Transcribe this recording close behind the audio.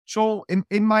So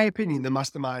in my opinion, the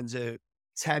masterminds are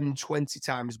 10, 20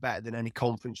 times better than any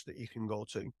conference that you can go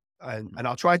to. And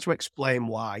I'll try to explain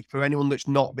why for anyone that's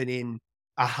not been in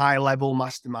a high level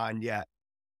mastermind yet.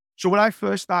 So when I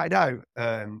first started out,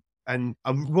 and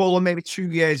I'm rolling maybe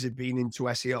 2 years of being into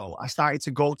SEO, I started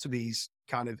to go to these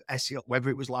kind of SEO, whether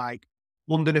it was like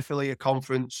London affiliate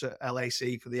conference at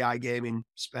LAC for the iGaming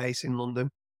space in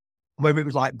London, whether it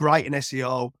was like Brighton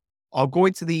SEO, or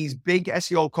going to these big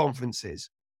SEO conferences.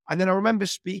 And then I remember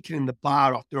speaking in the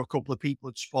bar after a couple of people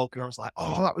had spoken. I was like,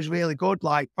 oh, that was really good.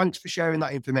 Like, thanks for sharing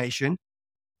that information.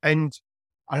 And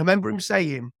I remember him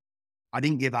saying, I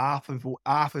didn't give half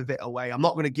of it away. I'm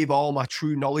not going to give all my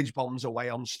true knowledge bombs away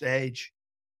on stage.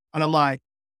 And I'm like,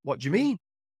 what do you mean?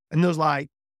 And there was like,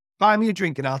 buy me a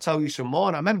drink and I'll tell you some more.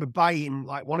 And I remember buying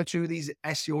like one or two of these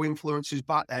SEO influencers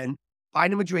back then,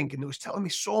 buying them a drink, and they was telling me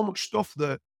so much stuff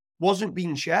that wasn't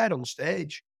being shared on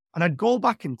stage. And I'd go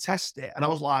back and test it. And I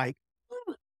was like,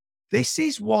 this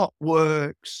is what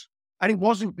works. And it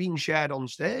wasn't being shared on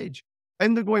stage.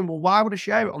 And they're going, well, why would I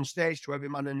share it on stage to every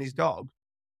man and his dog?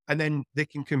 And then they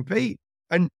can compete.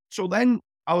 And so then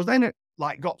I was then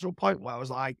got to a point where I was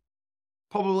like,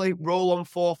 probably roll on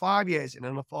 4 or 5 years in.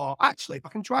 And I thought, actually, if I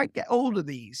can try and get hold of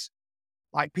these,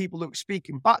 like people that were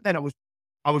speaking back then, I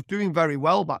was doing very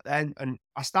well back then. And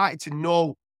I started to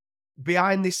know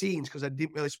behind the scenes, because I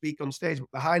didn't really speak on stage,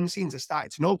 but behind the scenes, I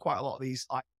started to know quite a lot of these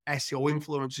like SEO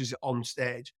influencers on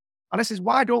stage. And I says,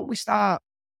 why don't we start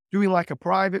doing like a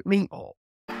private meetup?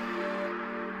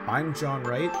 I'm John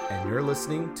Wright, and you're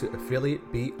listening to Affiliate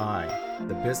BI,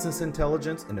 the business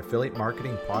intelligence and affiliate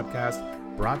marketing podcast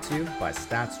brought to you by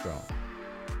StatsDrone.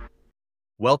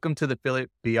 Welcome to the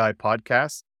Affiliate BI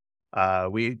podcast.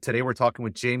 Today we're talking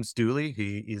with James Dooley.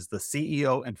 He is the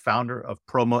CEO and founder of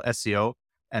Promo SEO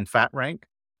and FatRank,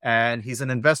 and he's an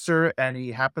investor, and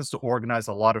he happens to organize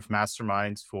a lot of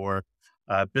masterminds for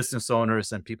business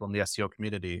owners and people in the SEO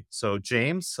community. So,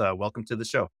 James, welcome to the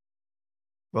show.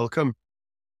 Welcome.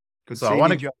 Good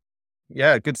seeing you.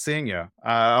 Yeah, good seeing you.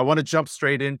 I want to jump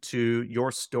straight into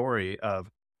your story of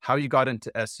how you got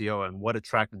into SEO and what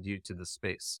attracted you to the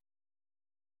space.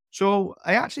 So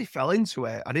I actually fell into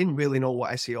it. I didn't really know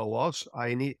what SEO was.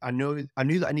 I knew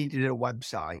that I needed a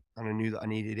website, and I knew that I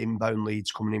needed inbound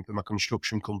leads coming in from a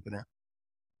construction company.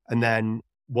 And then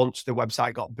once the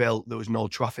website got built, there was no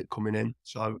traffic coming in.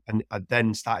 So I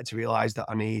then started to realize that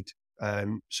I need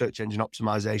search engine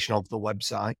optimization of the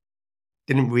website.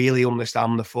 Didn't really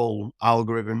understand the full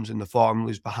algorithms and the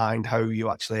formulas behind how you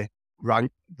actually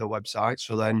rank the website.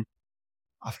 So then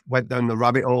I went down the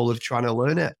rabbit hole of trying to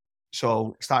learn it.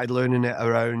 So I started learning it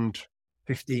around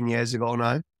 15 years ago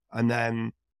now. And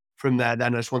then from there,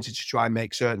 then I just wanted to try and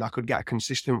make certain I could get a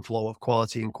consistent flow of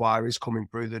quality inquiries coming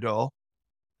through the door.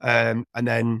 And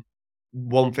then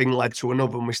one thing led to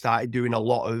another, and we started doing a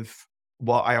lot of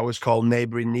what I always call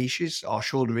neighboring niches or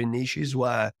shouldering niches,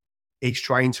 where it's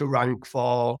trying to rank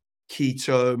for key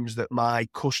terms that my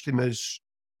customers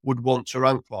would want to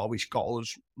rank for, which got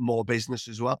us more business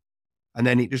as well. And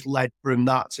then it just led from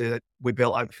that to, we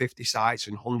built out 50 sites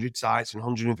and 100 sites and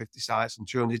 150 sites and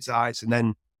 200 sites. And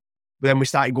then we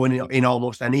started going in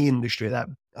almost any industry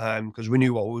then, because we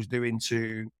knew what we was doing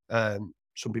to,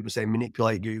 some people say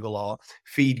manipulate Google or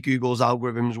feed Google's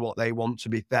algorithms what they want to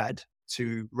be fed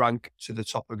to rank to the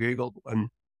top of Google. And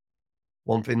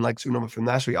one thing led to another from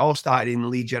there. So it all started in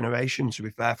lead generation, to be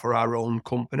fair, for our own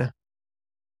company.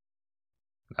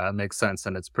 That makes sense,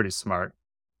 and it's pretty smart.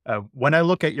 When I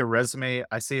look at your resume,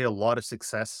 I see a lot of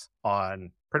success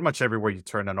on pretty much everywhere you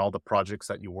turn and all the projects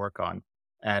that you work on.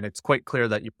 And it's quite clear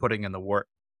that you're putting in the work.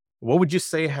 What would you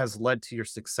say has led to your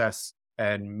success,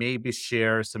 and maybe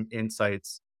share some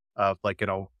insights of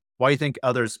why you think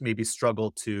others maybe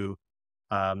struggle to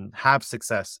have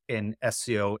success in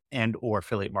SEO and or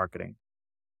affiliate marketing?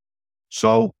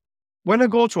 So when I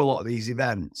go to a lot of these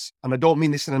events, and I don't mean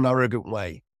this in an arrogant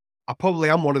way, I probably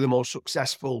am one of the most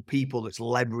successful people that's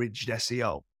leveraged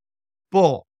SEO,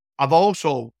 but I've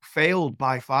also failed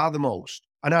by far the most.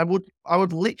 And I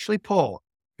would literally put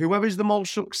whoever's the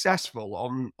most successful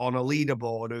on a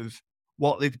leaderboard of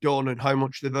what they've done and how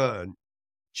much they've earned,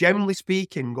 generally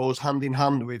speaking, goes hand in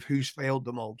hand with who's failed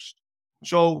the most.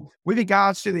 So with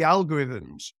regards to the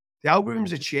algorithms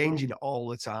are changing all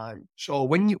the time. So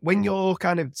when you're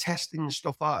kind of testing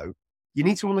stuff out, you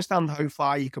need to understand how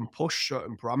far you can push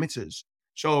certain parameters.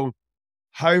 So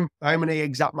how many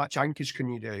exact match anchors can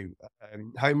you do?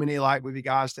 How many, like with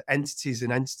regards to entities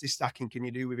and entity stacking, can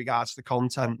you do with regards to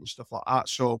content and stuff like that?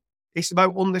 So it's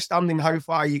about understanding how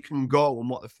far you can go and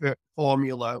what the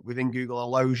formula within Google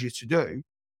allows you to do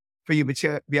for you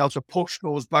to be able to push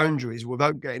those boundaries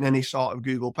without getting any sort of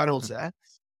Google penalty.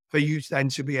 for you then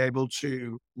to be able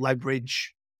to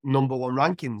leverage number one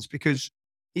rankings, because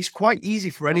it's quite easy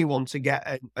for anyone to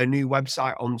get a new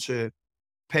website onto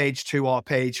page 2 or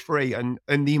page 3 and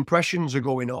the impressions are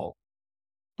going up.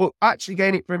 But actually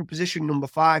getting it from position number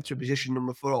 5 to position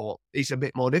number 4 is a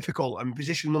bit more difficult, and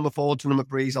position number 4 to number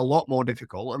 3 is a lot more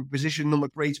difficult, and position number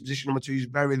 3 to position number 2 is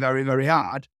very, very, very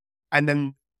hard. And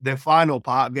then the final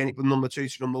part of getting it from number 2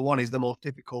 to number 1 is the most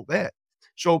difficult bit.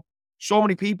 So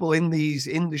many people in these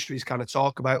industries kind of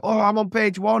talk about, "Oh, I'm on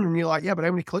page 1," and you're like, "Yeah, but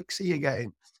how many clicks are you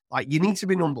getting?" Like, you need to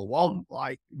be number 1,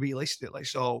 like, realistically.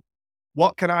 So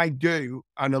what can I do?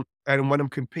 And when I'm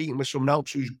competing with someone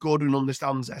else who's good and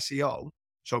understands SEO,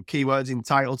 so keywords in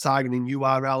title, tagging, in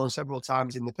URL, and several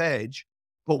times in the page,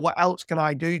 but what else can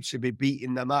I do to be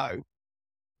beating them out?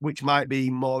 Which might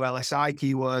be more LSI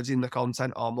keywords in the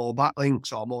content, or more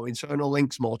backlinks, or more internal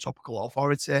links, more topical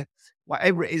authority.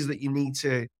 Whatever it is that you need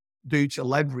to do to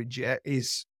leverage it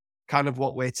is kind of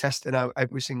what we're testing out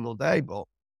every single day. But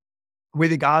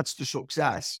with regards to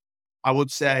success, I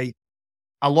would say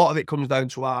a lot of it comes down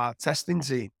to our testing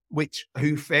team,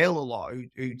 who fail a lot,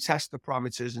 who test the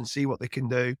parameters and see what they can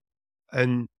do.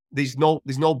 And there's no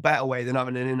better way than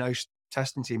having an in-house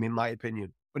testing team, in my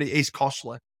opinion. But it is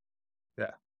costly.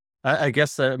 Yeah. I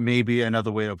guess that maybe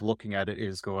another way of looking at it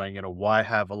is going, why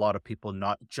have a lot of people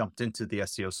not jumped into the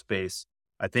SEO space?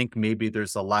 I think maybe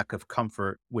there's a lack of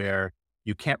comfort where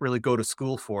you can't really go to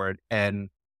school for it. And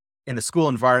in a school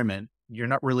environment, you're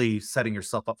not really setting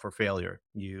yourself up for failure.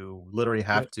 You literally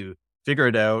Yeah, have to figure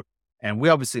it out. And we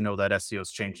obviously know that SEO is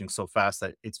changing so fast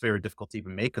that it's very difficult to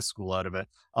even make a school out of it,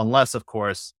 unless, of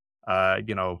course,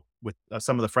 with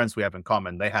some of the friends we have in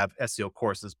common, they have SEO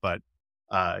courses, but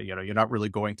you're not really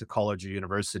going to college or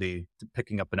university to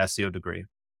picking up an SEO degree.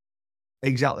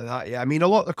 exactly that. Yeah. I mean, a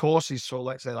lot of the courses, so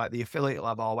let's say like the affiliate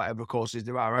lab or whatever courses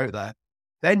there are out there,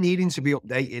 they're needing to be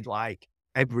updated like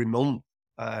every month.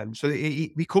 So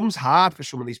it becomes hard for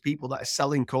some of these people that are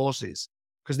selling courses,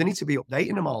 because they need to be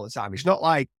updating them all the time. It's not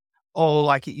like, oh,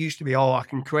 like it used to be, oh, I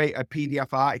can create a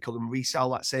PDF article and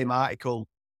resell that same article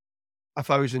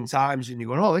 1,000 times, and you're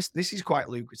going, oh, this is quite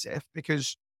lucrative,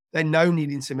 because they're now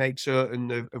needing to make certain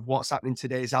of what's happening in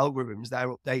today's algorithms. They're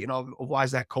updating,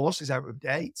 otherwise their course is out of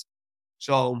date.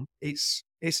 So it's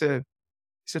a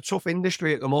tough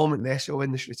industry at the moment, the SEO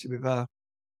industry, to be fair.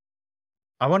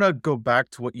 I want to go back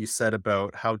to what you said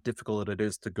about how difficult it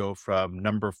is to go from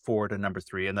number 4 to number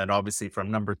 3. And then obviously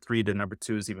from number 3 to number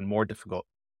 2 is even more difficult.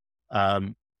 I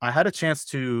had a chance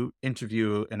to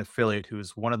interview an affiliate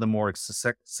who's one of the more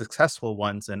successful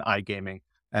ones in iGaming,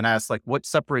 and asked, like, what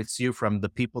separates you from the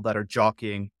people that are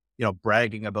jockeying,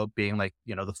 bragging about being like,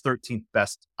 the 13th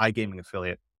best iGaming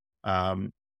affiliate.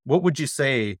 What would you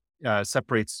say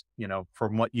separates,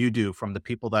 from what you do from the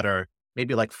people that are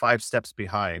maybe like 5 steps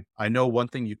behind? I know one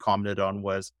thing you commented on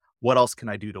was, what else can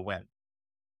I do to win?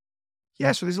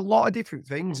 Yeah, so there's a lot of different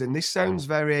things, and this sounds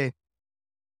very.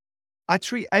 I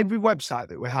treat every website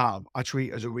that we have, I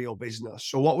treat as a real business.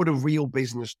 So what would a real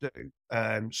business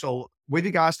do? So with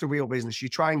regards to real business, you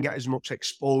try and get as much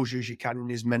exposure as you can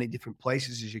in as many different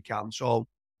places as you can. So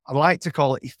I like to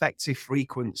call it effective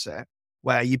frequency,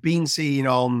 where you're being seen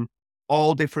on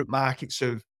all different markets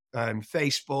of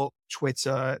Facebook,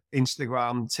 Twitter,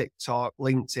 Instagram, TikTok,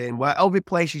 LinkedIn, where every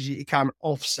places you can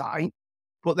offsite,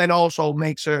 but then also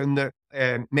make certain that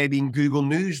maybe in Google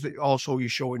News that also you're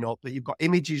showing up, that you've got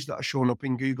images that are showing up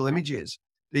in Google Images,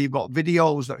 that you've got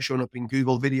videos that are showing up in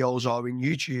Google Videos or in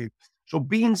YouTube. So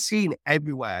being seen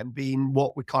everywhere and being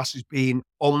what we class as being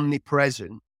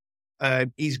omnipresent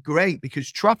is great,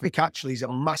 because traffic actually is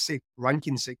a massive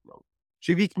ranking signal.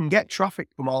 So if you can get traffic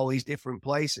from all these different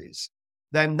places,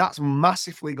 then that's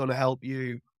massively going to help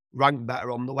you rank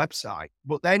better on the website.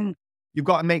 But then you've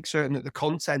got to make certain that the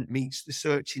content meets the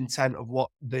search intent of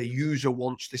what the user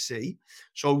wants to see.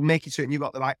 So making certain you've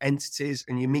got the right entities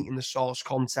and you're meeting the source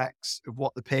context of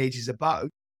what the page is about.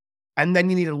 And then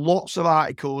you need lots of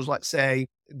articles. Let's say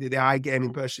the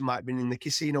iGaming person might have been in the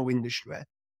casino industry.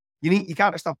 You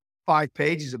can't just have 5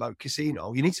 pages about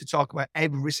casino. You need to talk about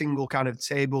every single kind of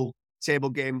table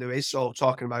game there is. So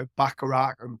talking about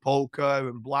baccarat and poker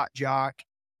and blackjack,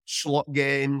 slot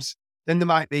games. Then there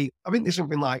might be, I think there's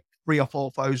something like 3,000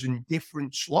 or 4,000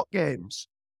 different slot games.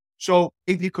 So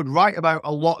if you could write about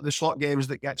a lot of the slot games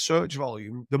that get search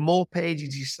volume, the more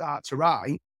pages you start to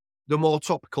write, the more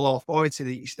topical authority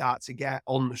that you start to get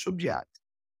on the subject.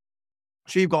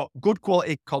 So you've got good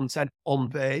quality content on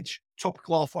page,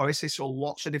 topical authority, so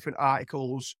lots of different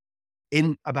articles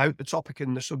in about the topic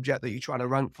and the subject that you're trying to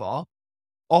rank for,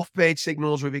 off-page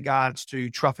signals with regards to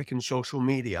traffic and social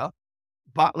media,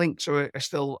 backlinks are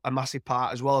still a massive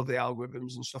part as well of the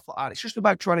algorithms and stuff like that. It's just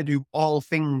about trying to do all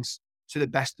things to the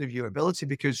best of your ability,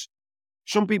 because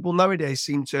some people nowadays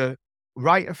seem to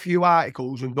write a few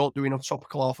articles and don't do enough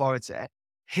topical authority,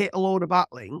 hit a load of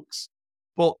backlinks,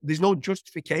 but there's no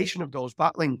justification of those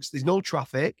backlinks. There's no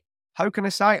traffic. How can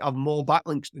a site have more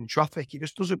backlinks than traffic? It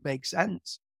just doesn't make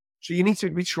sense. So you need to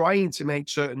be trying to make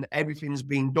certain that everything's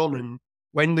being done. And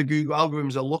when the Google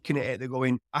algorithms are looking at it, they're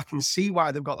going, I can see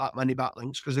why they've got that many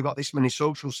backlinks, because they've got this many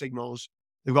social signals,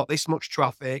 they've got this much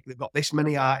traffic, they've got this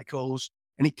many articles,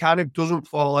 and it kind of doesn't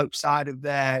fall outside of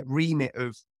their remit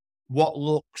of what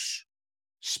looks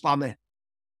spammy.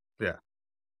 Yeah.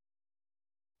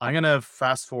 I'm going to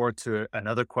fast forward to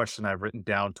another question I've written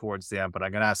down towards the end, but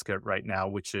I'm going to ask it right now,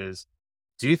 which is,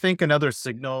 do you think another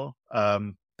signal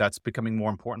that's becoming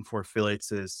more important for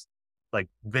affiliates is like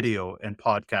video and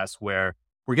podcasts, where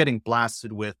we're getting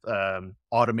blasted with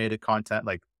automated content?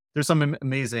 Like there's some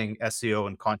amazing SEO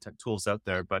and content tools out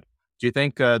there, but do you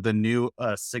think the new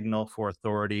signal for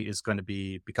authority is going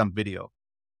to become video?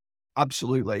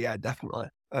 Absolutely. Yeah, definitely.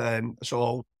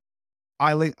 So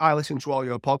I listen to all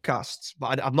your podcasts,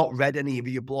 but I've not read any of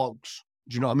your blogs.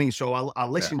 Do you know what I mean? So I Yeah.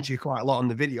 listen to you quite a lot on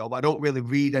the video, but I don't really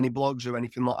read any blogs or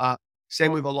anything like that.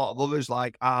 Same with a lot of others.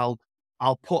 Like I'll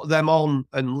put them on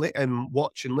and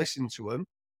watch and listen to them.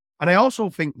 And I also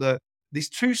think that there's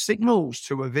two signals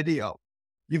to a video.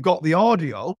 You've got the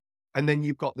audio and then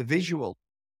you've got the visual.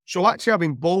 So actually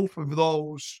having both of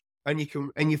those, and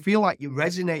you feel like you're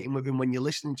resonating with them when you're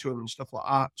listening to them and stuff like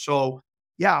that. So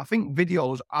yeah, I think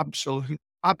video is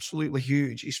absolutely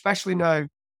huge, especially now,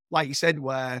 like you said,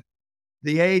 where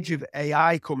the age of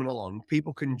AI coming along,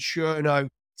 people can churn out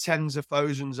tens of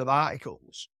thousands of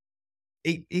articles.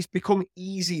 It's become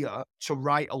easier to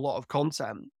write a lot of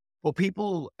content, but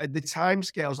people at the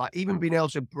timescales, like even being able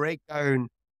to break down,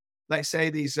 let's say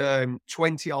these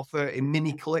 20 or 30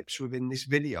 mini clips within this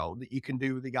video that you can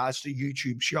do with regards to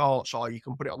YouTube Shorts, or you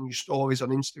can put it on your stories on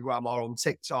Instagram or on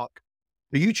TikTok.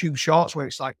 The YouTube Shorts, where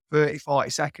it's like 30, 40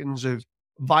 seconds of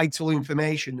vital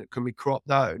information that can be cropped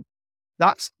down,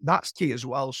 that's key as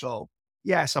well. So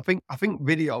yes, I think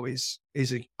video is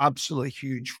an absolutely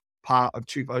huge part of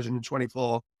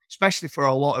 2024, especially for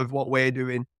a lot of what we're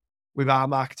doing with our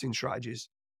marketing strategies.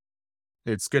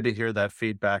 It's good to hear that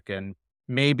feedback. And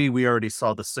maybe we already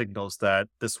saw the signals that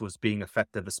this was being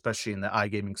effective, especially in the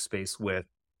iGaming space with,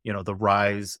 the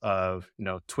rise of,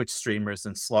 Twitch streamers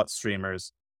and slot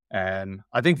streamers. And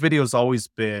I think video has always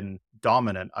been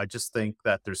dominant. I just think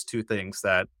that there's two things: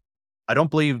 that I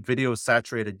don't believe video is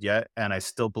saturated yet. And I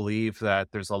still believe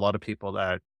that there's a lot of people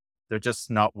that they're just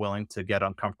not willing to get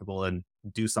uncomfortable and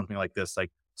do something like this,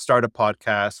 like start a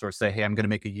podcast or say, hey, I'm going to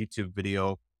make a YouTube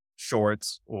video,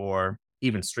 shorts, or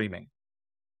even streaming.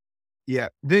 Yeah,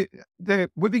 the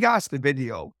with regards to the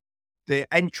video, the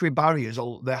entry barriers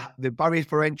are the barriers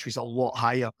for entry is a lot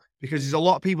higher, because there's a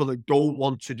lot of people that don't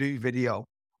want to do video,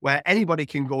 where anybody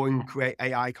can go and create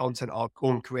AI content or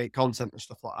go and create content and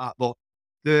stuff like that. But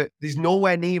there's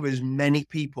nowhere near as many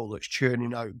people that's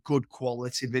churning out good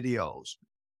quality videos.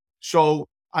 So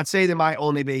I'd say there might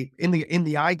only be in the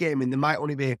iGaming, there might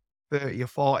only be 30 or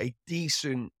 40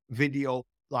 decent video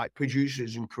like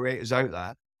producers and creators out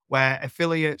there, where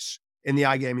affiliates in the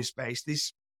iGaming space,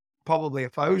 there's probably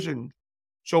 1,000.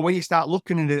 So when you start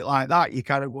looking at it like that, you're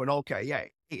kind of going, okay, yeah,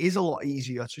 it is a lot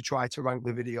easier to try to rank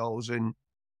the videos. And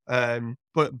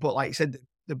but like you said,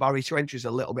 the barrier to entry is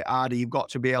a little bit harder. You've got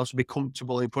to be able to be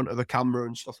comfortable in front of a camera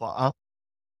and stuff like that.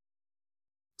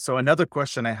 So another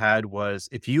question I had was,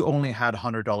 if you only had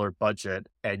 $100 budget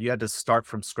and you had to start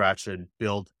from scratch and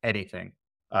build anything,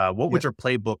 what Yeah. would your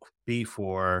playbook be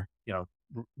for,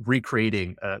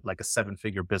 recreating like a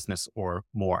seven-figure business or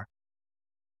more?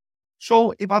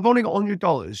 So if I've only got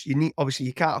 $100, obviously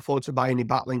you can't afford to buy any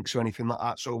backlinks or anything like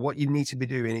that. So what you need to be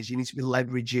doing is you need to be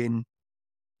leveraging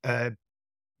uh,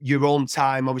 your own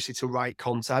time, obviously, to write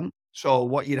content. So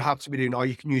what you'd have to be doing, or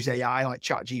you can use AI like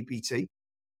ChatGPT.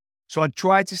 So I'd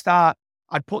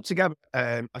put together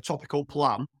a topical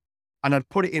plan, and I'd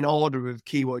put it in order of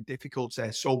keyword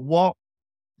difficulty. So what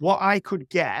I could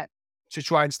get to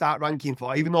try and start ranking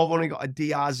for, even though I've only got a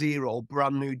DR0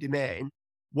 brand new domain,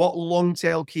 what long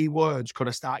tail keywords could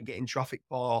I start getting traffic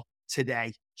for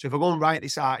today? So if I go and write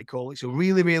this article, it's a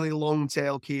really, really long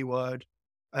tail keyword.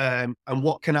 And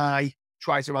what can I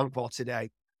try to rank for today?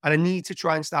 And I need to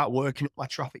try and start working up my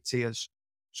traffic tiers.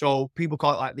 So people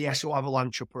call it like the SEO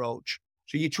avalanche approach.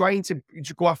 So you're trying to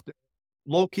go after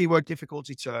low keyword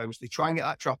difficulty terms. They try and get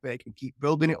that traffic and keep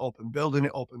building it up and building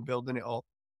it up and building it up.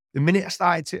 The minute I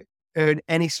started to earn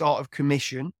any sort of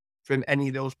commission from any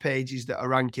of those pages that are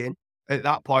ranking, At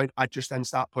that point, I'd just then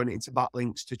start putting it into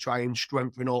backlinks to try and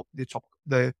strengthen up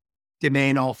the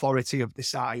domain authority of the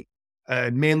site.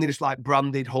 Mainly just like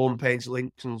branded homepage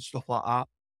links and stuff like that.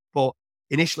 But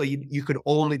initially, you could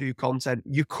only do content.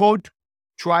 You could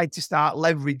try to start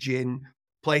leveraging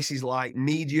places like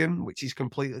Medium, which is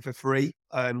completely for free,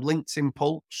 LinkedIn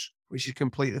Pulse, which is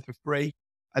completely for free.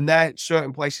 And there are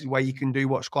certain places where you can do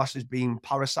what's classed as being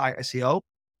parasite SEO.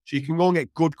 So you can go and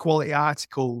get good quality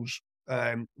articles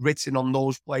written on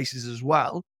those places as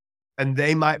well. And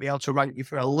they might be able to rank you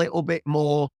for a little bit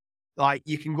more. Like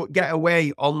you can get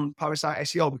away on parasite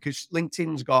SEO because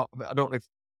LinkedIn's got, I don't know if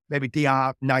maybe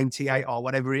DR98 or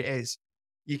whatever it is.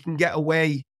 You can get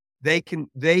away. They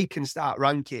can start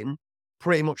ranking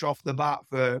pretty much off the bat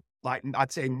for like,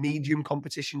 I'd say medium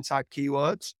competition type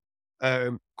keywords.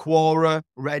 Quora,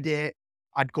 Reddit,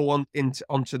 I'd go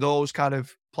onto those kind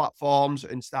of platforms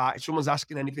and start, if someone's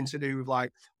asking anything to do with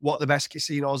like what the best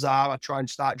casinos are, I try and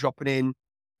start dropping in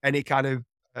any kind of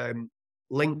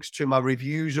links to my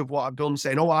reviews of what I've done,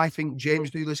 saying, oh, I think James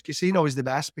Dooley's Casino is the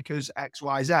best because X,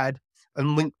 Y, Z,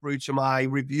 and link through to my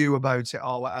review about it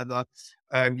or whatever.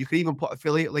 You can even put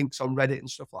affiliate links on Reddit and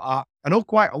stuff like that. I know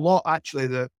quite a lot actually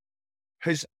that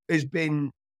has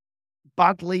been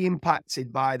badly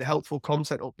impacted by the helpful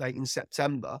content update in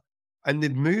September, and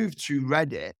they've moved to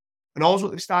Reddit. And all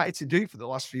what they've started to do for the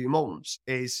last few months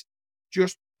is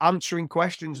just answering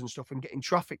questions and stuff and getting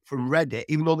traffic from Reddit,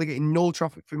 even though they're getting no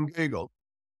traffic from Google,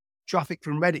 traffic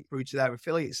from Reddit through to their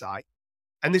affiliate site.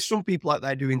 And there's some people out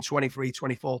there doing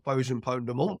 £24,000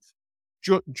 a month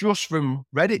just from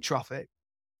Reddit traffic.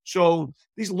 So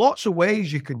there's lots of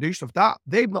ways you can do stuff that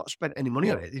they've not spent any money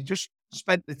on it. They just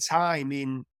spent the time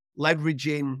in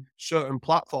leveraging certain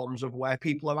platforms of where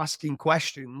people are asking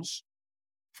questions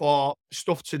for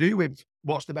stuff to do with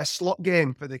what's the best slot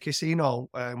game for the casino,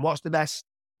 what's the best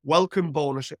welcome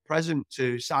bonus at present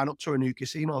to sign up to a new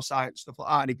casino site, stuff like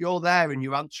that. And if you're there and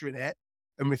you're answering it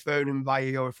and referring them via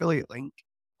your affiliate link,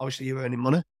 obviously you're earning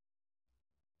money.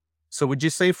 So would you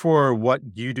say for what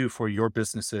you do for your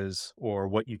businesses or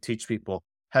what you teach people,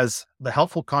 has the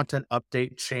helpful content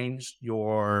update changed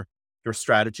your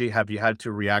strategy? Have you had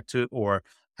to react to it, or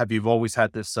have you always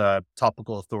had this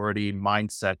topical authority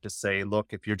mindset to say, look,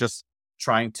 if you're just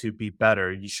trying to be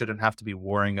better, you shouldn't have to be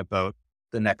worrying about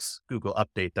the next Google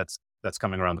update that's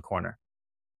coming around the corner?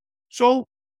 So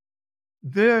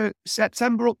the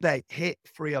September update hit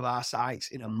 3 of our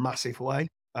sites in a massive way.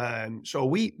 So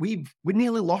we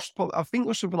nearly lost, I think it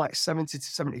was something like 70 to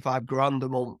 75 grand a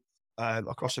month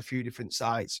across a few different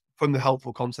sites from the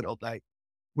helpful content update.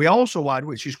 We also had,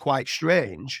 which is quite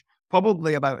strange,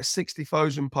 probably about a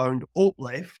 £60,000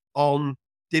 uplift on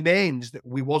domains that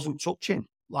we wasn't touching.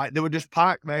 Like they were just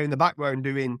parked there in the background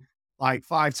doing like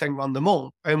 5-10 grand a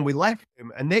month, and we left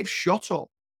them and they've shot up.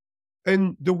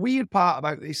 And the weird part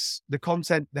about this, the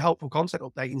helpful content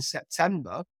update in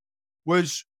September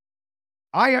was,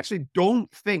 I actually don't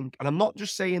think, and I'm not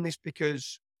just saying this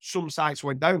because some sites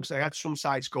went down, because I had some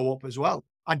sites go up as well.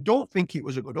 I don't think it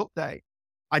was a good update.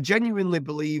 I genuinely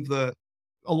believe that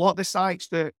a lot of the sites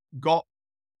that got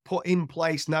put in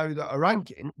place now that are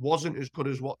ranking wasn't as good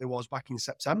as what there was back in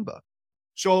September.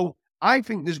 So I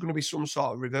think there's going to be some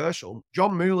sort of reversal.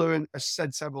 John Mueller has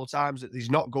said several times that there's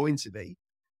not going to be,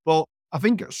 but I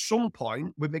think at some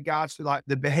point with regards to like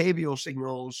the behavioral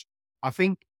signals, I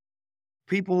think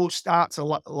people will start to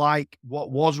like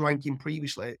what was ranking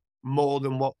previously more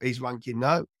than what is ranking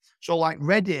now. So like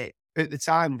Reddit at the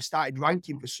time started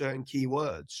ranking for certain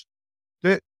keywords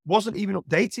that wasn't even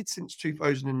updated since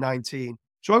 2019.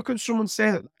 So how can someone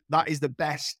say that that is the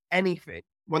best anything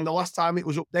when the last time it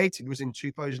was updated was in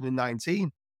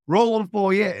 2019? Roll on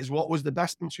 4 years, what was the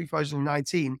best in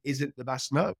 2019 isn't the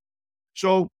best now.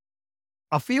 So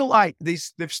I feel like they've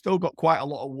still got quite a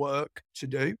lot of work to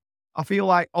do. I feel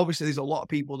like obviously there's a lot of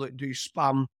people that do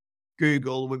spam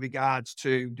Google with regards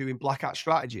to doing black hat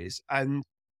strategies, and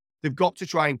they've got to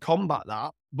try and combat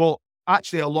that. But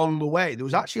actually along the way, there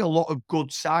was actually a lot of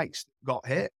good sites that got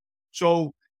hit.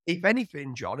 So if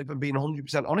anything, John, if I'm being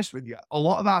 100% honest with you, a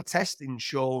lot of our testing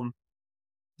shown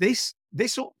this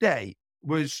update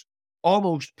was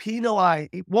almost penalized.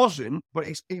 It wasn't, but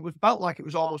it was felt like it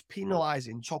was almost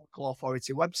penalizing topical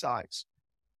authority websites.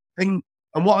 And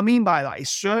what I mean by that is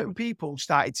certain people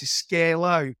started to scale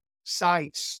out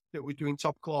sites that were doing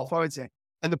topical authority,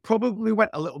 and they probably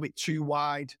went a little bit too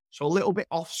wide, so a little bit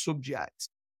off subject.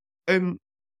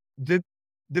 The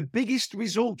biggest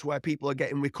result where people are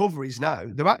getting recoveries now,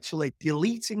 they're actually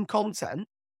deleting content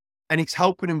and it's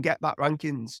helping them get back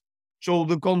rankings. So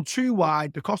they've gone too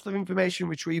wide. The cost of information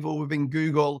retrieval within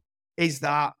Google is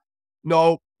that,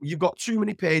 no, you've got too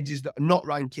many pages that are not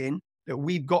ranking. that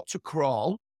we've got to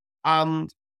crawl, and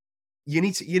you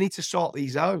need to sort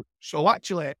these out. So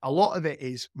actually, a lot of it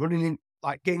is running in,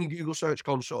 like getting your Google Search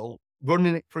Console,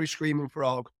 running it through Screaming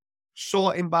Frog,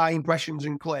 sorting by impressions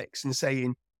and clicks, and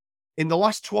saying, in the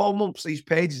last 12 months, these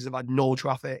pages have had no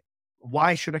traffic.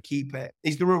 Why should I keep it?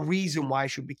 Is there a reason why I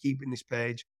should be keeping this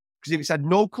page? Because if it's had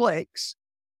no clicks,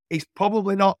 it's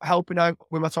probably not helping out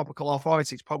with my topical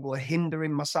authority. It's probably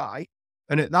hindering my site.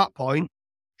 And at that point,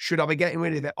 should I be getting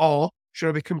rid of it, or should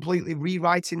I be completely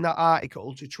rewriting that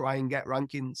article to try and get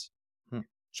rankings?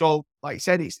 So, like I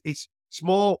said, it's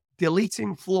more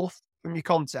deleting fluff from your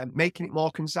content, making it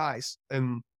more concise.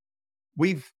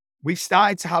 We've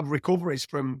started to have recoveries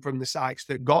from the sites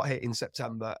that got hit in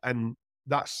September, and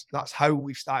that's how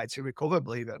we've started to recover,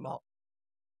 believe it or not.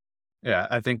 Yeah,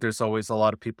 I think there's always a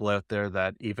lot of people out there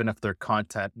that even if their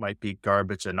content might be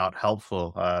garbage and not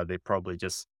helpful, they probably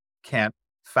just can't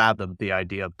fathom the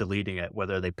idea of deleting it,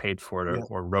 whether they paid for it Yeah.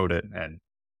 or wrote it, and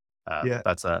Yeah.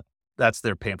 that's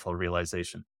their painful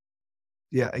realization.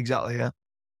 Yeah, exactly. Yeah.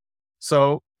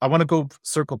 So I want to go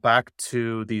circle back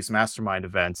to these mastermind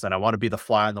events, and I want to be the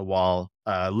fly on the wall,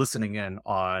 listening in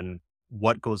on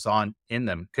what goes on in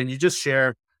them. Can you just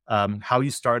share how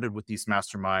you started with these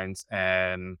masterminds,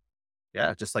 and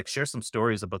just like share some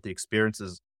stories about the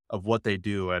experiences of what they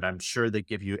do? And I'm sure they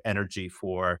give you energy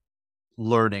for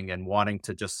learning and wanting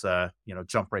to just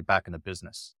jump right back in the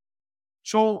business.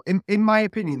 So in my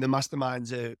opinion, the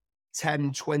masterminds are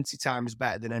 10, 20 times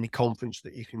better than any conference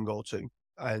that you can go to.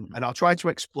 And I'll try to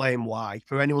explain why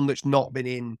for anyone that's not been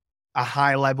in a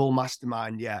high level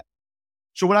mastermind yet.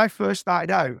 So when I first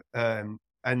started out,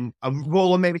 and I'm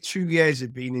rolling maybe 2 years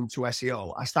of being into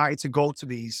SEO, I started to go to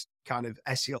these kind of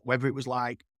SEO, whether it was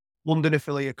like London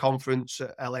Affiliate Conference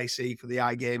at LAC for the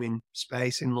iGaming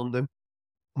space in London,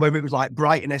 whether it was like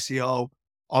Brighton SEO,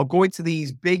 or going to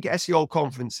these big SEO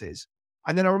conferences.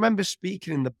 And then I remember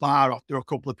speaking in the bar after a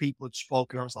couple of people had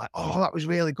spoken. I was like, oh, that was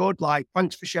really good. Like,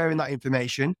 thanks for sharing that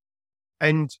information.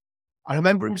 And I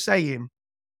remember him saying,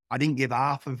 I didn't give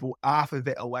half of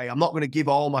it away. I'm not going to give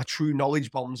all my true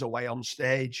knowledge bombs away on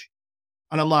stage.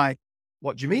 And I'm like,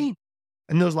 what do you mean?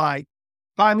 And there was like,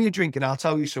 buy me a drink and I'll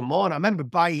tell you some more. And I remember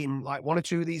buying like one or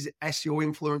two of these SEO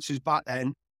influencers back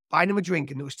then, buying them a drink,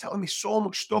 and they was telling me so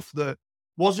much stuff that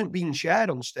wasn't being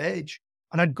shared on stage.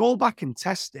 And I'd go back and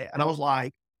test it. And I was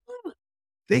like,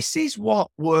 this is what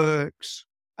works.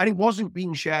 And it wasn't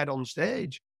being shared on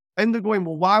stage. And they're going,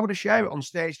 well, why would I share it on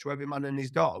stage to every man and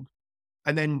his dog?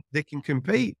 And then they can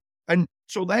compete. And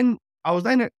so then I was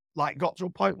then got to a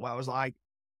point where I was like,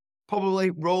 probably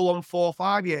roll on 4 or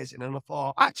 5 years in. And I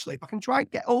thought, actually, if I can try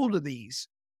and get hold of these,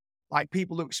 like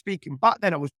people that were speaking back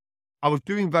then, I was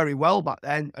doing very well back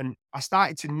then. And I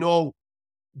started to know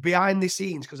behind the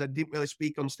scenes, because I didn't really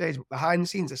speak on stage, but behind the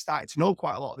scenes, I started to know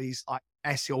quite a lot of these like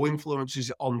SEO influencers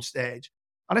on stage.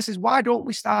 And I says, why don't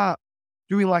we start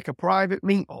doing like a private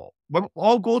meetup? When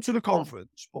I'll go to the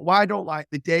conference, but why don't, like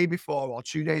the day before or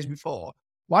 2 days before,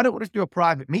 why don't we just do a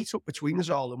private meetup between us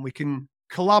all, and we can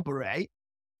collaborate,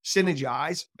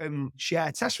 synergize, and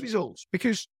share test results?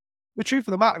 Because the truth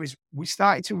of the matter is, we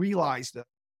started to realize that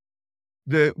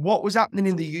what was happening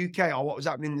in the UK, or what was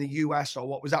happening in the US, or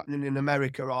what was happening in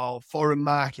America or foreign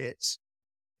markets,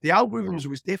 the algorithms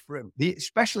was different.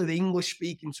 Especially the English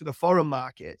speaking to the foreign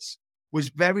markets was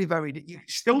very, very,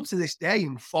 still to this day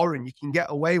in foreign, you can get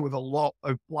away with a lot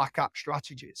of black hat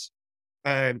strategies.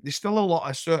 There's still a lot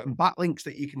of certain backlinks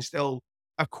that you can still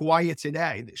acquire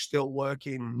today that still work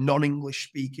in non-English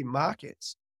speaking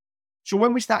markets. So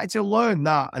when we started to learn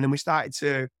that, and then we started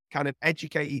to kind of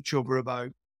educate each other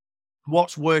about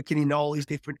what's working in all these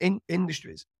different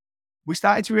industries, we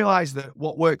started to realize that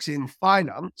what works in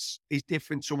finance is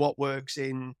different to what works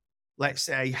in, let's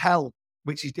say, health,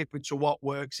 which is different to what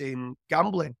works in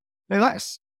gambling. Now,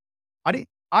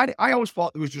 I always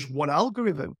thought there was just one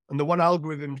algorithm, and the one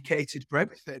algorithm catered for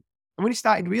everything. And when you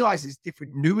started to realize there's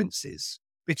different nuances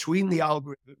between the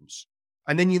algorithms,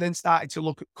 and then you then started to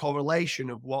look at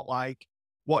correlation of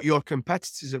what your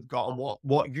competitors have got and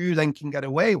what you then can get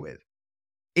away with,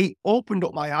 it opened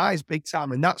up my eyes big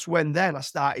time. And that's when then I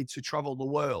started to travel the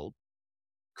world,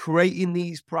 creating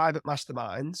these private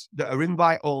masterminds that are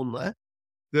invite only,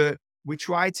 that we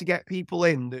try to get people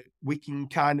in that we can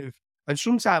and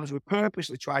sometimes we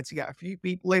purposely try to get a few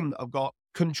people in that have got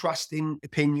contrasting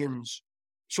opinions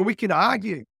so we can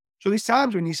argue. So there's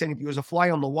times when you're saying, if you was a fly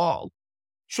on the wall,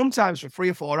 sometimes for 3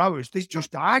 or 4 hours, there's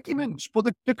just arguments,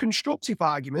 but they're constructive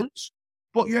arguments.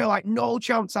 But you're like, no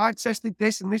chance, I've tested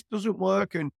this and this doesn't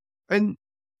work. And at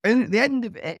the end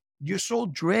of it, you're so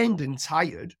drained and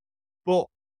tired, but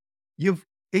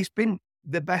it's been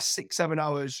the best 6-7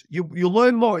 hours. You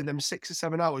learn more in them 6 or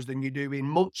 7 hours than you do in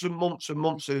months and months and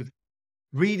months of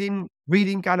reading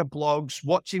kind of blogs,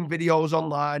 watching videos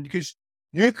online, because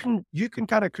you can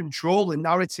kind of control the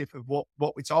narrative of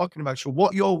what we're talking about. So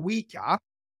what you're weak at,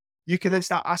 you can then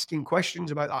start asking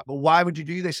questions about that. But why would you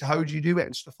do this? How do you do it?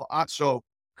 And stuff like that. So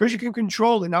because you can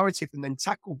control the narrative and then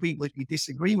tackle people if you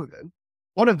disagree with them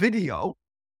on a video,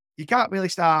 you can't really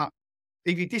start.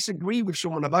 If you disagree with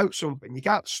someone about something, you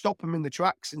can't stop them in the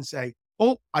tracks and say,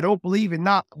 "Oh, I don't believe in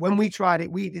that. When we tried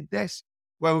it, we did this."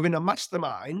 Where we're in a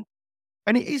mastermind,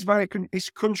 and it is it's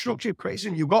constructive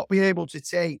criticism. You've got to be able to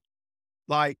take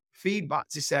like feedback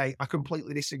to say, I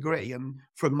completely disagree. And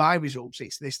from my results,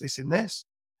 it's this, this, and this.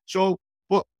 So,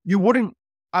 but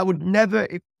I would never,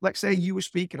 if let's say you were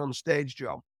speaking on stage,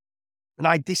 John, and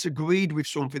I disagreed with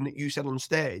something that you said on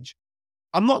stage,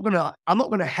 I'm not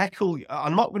gonna heckle you.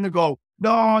 I'm not gonna go,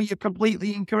 no, you're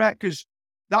completely incorrect, because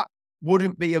that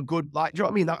wouldn't be a good, like, do you know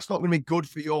what I mean? That's not gonna be good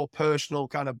for your personal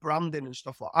kind of branding and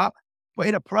stuff like that. But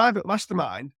in a private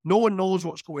mastermind, no one knows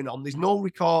what's going on. There's no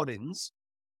recordings.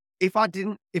 If I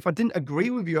didn't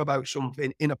agree with you about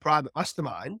something in a private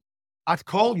mastermind, I'd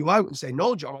call you out and say,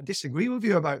 no, John, I disagree with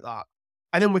you about that.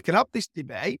 And then we can have this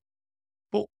debate.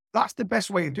 But that's the best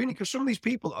way of doing it, because some of these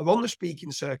people are on the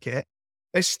speaking circuit,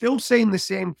 they're still saying the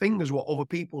same thing as what other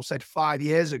people said 5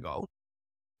 years ago,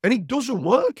 and it doesn't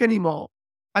work anymore.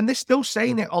 And they're still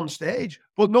saying it on stage,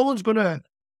 but no one's gonna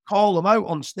call them out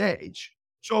on stage.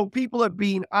 So people are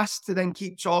being asked to then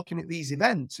keep talking at these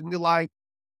events, and they're like,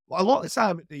 a lot of the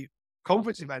time at the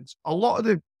conference events, a lot of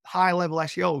the high level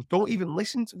SEOs don't even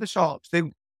listen to the talks.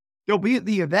 They'll be at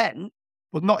the event,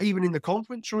 but not even in the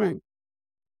conference room.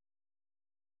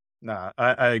 No,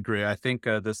 I agree. I think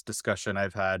this discussion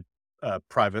I've had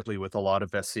privately with a lot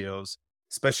of SEOs,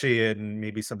 especially in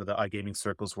maybe some of the iGaming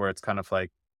circles, where it's kind of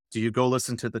like, do you go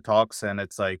listen to the talks? And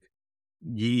it's like,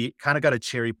 you kind of got to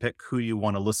cherry pick who you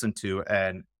want to listen to.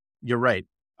 And you're right.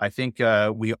 I think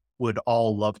we would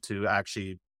all love to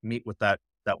actually meet with that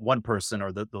one person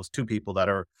or those two people that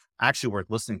are actually worth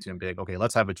listening to and be like, okay,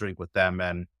 let's have a drink with them.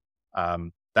 And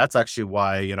that's actually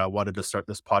why, I wanted to start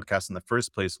this podcast in the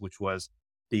first place, which was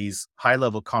these high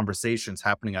level conversations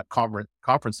happening at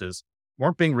conferences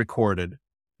weren't being recorded.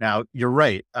 Now, you're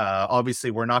right. Obviously,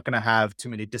 we're not going to have too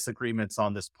many disagreements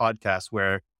on this podcast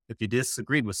where if you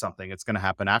disagreed with something, it's going to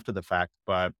happen after the fact.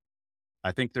 But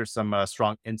I think there's some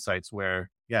strong insights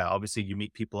where, yeah, obviously you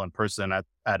meet people in person at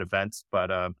events,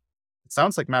 but it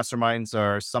sounds like masterminds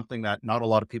are something that not a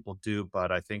lot of people do,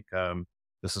 but I think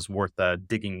this is worth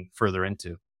digging further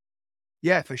into.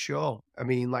 Yeah, for sure. I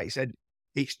mean, like you said,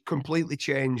 it's completely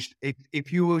changed.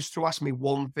 If you was to ask me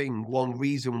one thing, one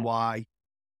reason why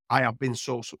I have been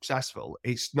so successful,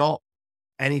 it's not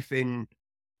anything.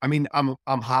 I mean, I'm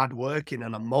hardworking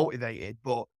and I'm motivated,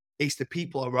 but it's the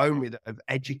people around me that have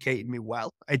educated me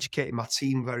well, educated my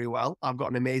team very well. I've got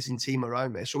an amazing team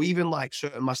around me. So even like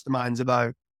certain masterminds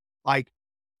about like,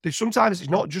 there's sometimes it's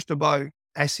not just about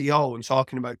SEO and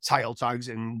talking about title tags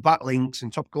and backlinks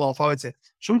and topical authority.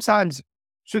 Sometimes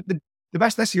so the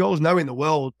best SEOs now in the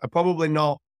world are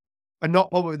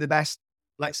not probably the best,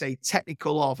 let's say,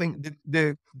 technical, or I think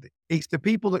it's the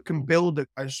people that can build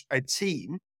a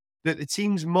team, that the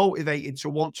team's motivated to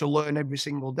want to learn every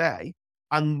single day,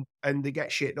 and they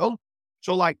get shit done.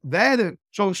 So like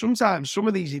so sometimes some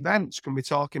of these events can be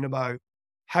talking about,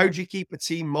 how do you keep a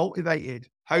team motivated?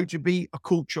 How do you be a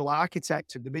cultural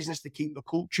architect of the business to keep the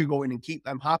culture going and keep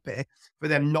them happy for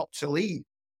them not to leave?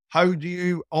 How do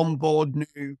you onboard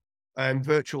new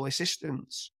virtual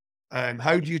assistants?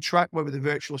 How do you track whether the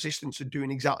virtual assistants are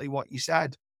doing exactly what you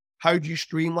said? How do you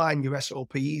streamline your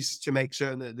SOPs to make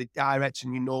certain that they're direct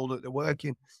and you know that they're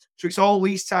working? So it's all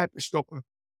these type of stuff of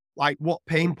like, what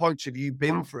pain points have you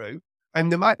been through? And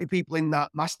there might be people in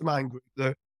that mastermind group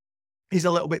that is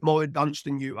a little bit more advanced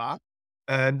than you are,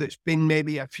 that's been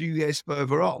maybe a few years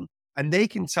further on, and they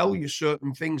can tell you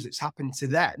certain things that's happened to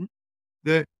them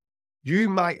that you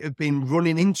might have been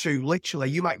running into. Literally,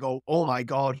 you might go, "Oh my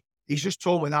God, he's just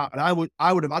told me that," and I would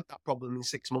have had that problem in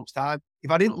 6 months' time.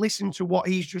 If I didn't listen to what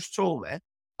he's just told me,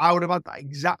 I would have had that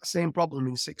exact same problem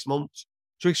in 6 months.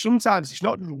 So sometimes it's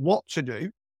not just what to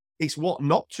do, it's what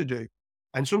not to do,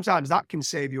 and sometimes that can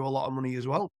save you a lot of money as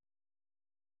well.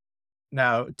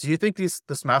 Now, do you think this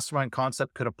mastermind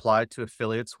concept could apply to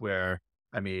affiliates where,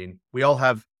 I mean, we all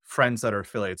have friends that are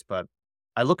affiliates, but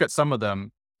I look at some of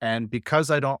them and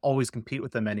because I don't always compete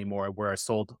with them anymore, where I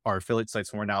sold our affiliate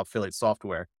sites and we're now affiliate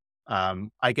software,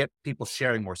 I get people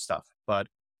sharing more stuff, but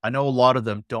I know a lot of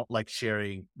them don't like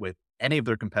sharing with any of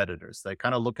their competitors. They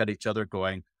kind of look at each other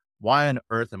going, why on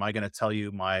earth am I going to tell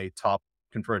you my top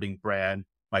converting brand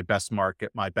my best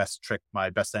market, my best trick, my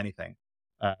best anything.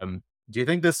 Do you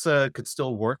think this could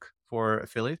still work for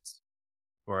affiliates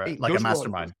or It like a does work.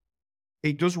 mastermind?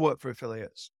 It does work for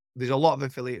affiliates. There's a lot of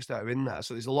affiliates that are in there.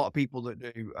 So there's a lot of people that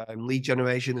do lead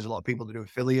generation. There's a lot of people that do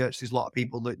affiliates. There's a lot of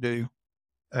people that do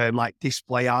like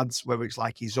display ads, whether it's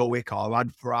like Ezoic or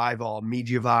AdThrive or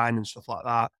Mediavine and stuff like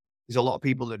that. There's a lot of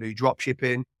people that do drop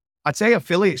shipping. I'd say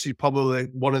affiliates is probably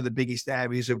one of the biggest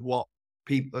areas of what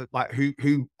people like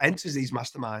who enters these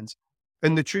masterminds.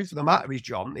 And the truth of the matter is,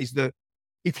 John, is that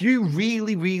if you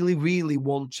really, really, really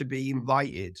want to be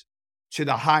invited to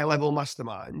the high level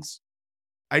masterminds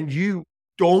and you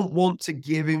don't want to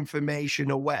give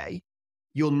information away,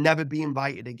 you'll never be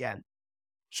invited again.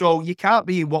 So you can't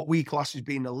be what we class as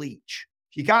being a leech.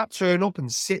 You can't turn up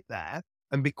and sit there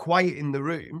and be quiet in the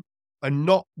room and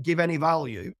not give any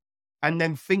value and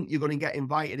then think you're going to get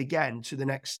invited again to the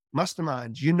next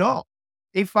mastermind. You're not.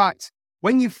 In fact,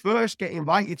 when you first get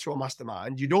invited to a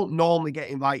mastermind, you don't normally get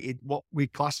invited what we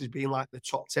class as being like the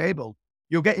top table.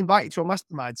 You'll get invited to a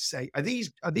mastermind to say, are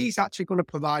these actually going to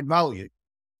provide value?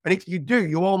 And if you do,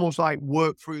 you almost like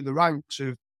work through the ranks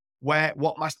of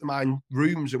what mastermind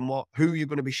rooms and who you're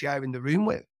going to be sharing the room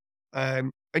with.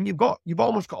 And you've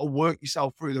almost got to work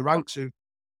yourself through the ranks of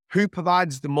who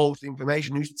provides the most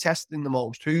information, who's testing the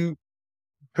most, who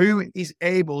is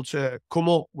able to come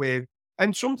up with,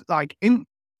 and something like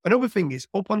another thing is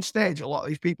up on stage, a lot of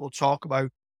these people talk about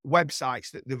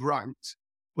websites that they've ranked,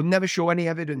 but never show any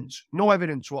evidence, no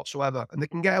evidence whatsoever. And they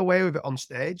can get away with it on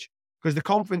stage because the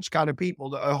conference kind of people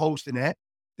that are hosting it,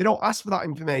 they don't ask for that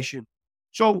information.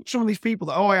 So some of these people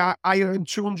that, I earn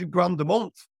 200 grand a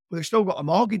month, but they've still got a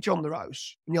mortgage on their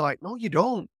house. And you're like, no, you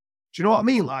don't. Do you know what I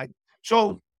mean? Like,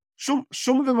 so some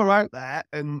of them are out there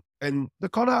and the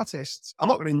con artists, I'm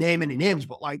not going to name any names,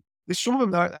 but like there's some of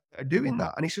them out there that are doing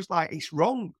that. And it's just like, it's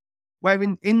wrong. Where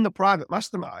in the private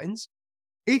masterminds,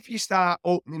 if you start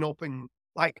opening up and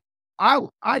like, I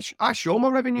show my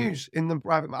revenues in the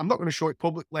private, I'm not going to show it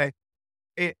publicly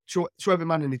to every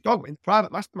man and his dog, but in the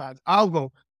private masterminds, I'll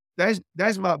go, there's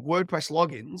my WordPress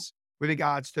logins with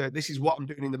regards to this is what I'm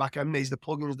doing in the back end. These are the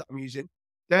plugins that I'm using.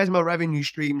 There's my revenue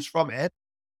streams from it.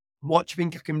 What do you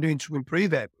think I can do to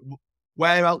improve it?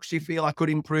 Where else do you feel I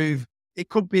could improve? It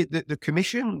could be the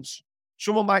commissions.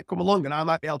 Someone might come along and I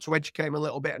might be able to educate them a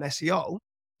little bit on SEO,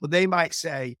 but they might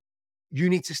say, you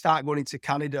need to start going into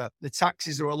Canada. The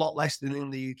taxes are a lot less than in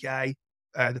the UK.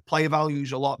 The player value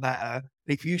is a lot better.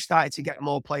 If you started to get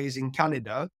more players in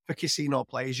Canada for casino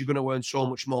players, you're going to earn so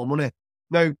much more money.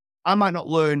 Now, I might not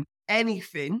learn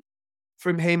anything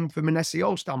from him from an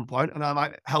SEO standpoint, and I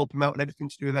might help him out and everything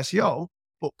to do with SEO,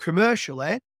 but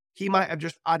commercially, he might have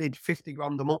just added 50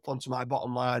 grand a month onto my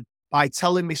bottom line by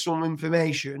telling me some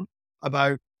information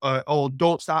about,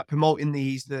 don't start promoting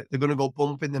these, that they're going to go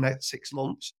bump in the next 6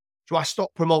 months. So I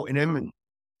stopped promoting him, and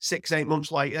 6-8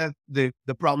 months later, the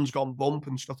brand's gone bump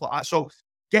and stuff like that. So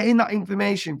getting that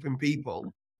information from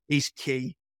people is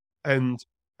key. And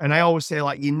I always say,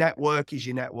 like, your network is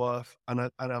your net worth.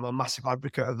 And I'm a massive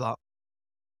advocate of that.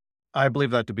 I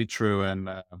believe that to be true. And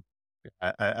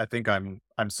I think I'm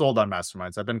sold on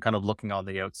masterminds. I've been kind of looking on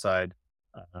the outside,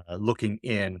 looking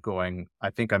in, going, I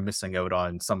think I'm missing out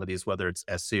on some of these, whether it's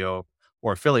SEO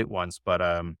or affiliate ones. But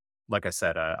like I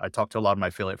said, I talked to a lot of my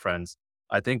affiliate friends.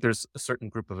 I think there's a certain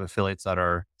group of affiliates that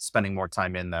are spending more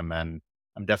time in them, and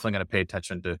I'm definitely going to pay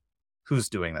attention to who's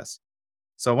doing this.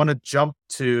 So I want to jump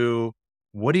to,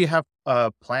 what do you have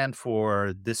planned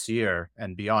for this year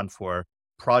and beyond for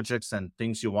projects and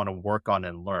things you want to work on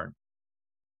and learn?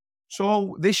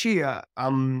 So this year,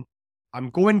 I'm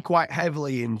going quite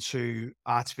heavily into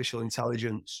artificial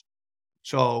intelligence.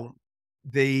 So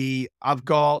I've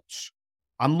got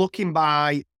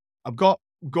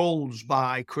goals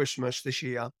by Christmas this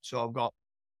year. So I've got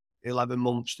 11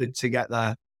 months to get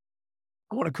there.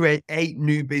 I want to create 8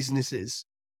 new businesses,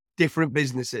 different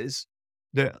businesses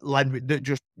that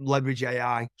just leverage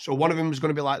AI. So one of them is going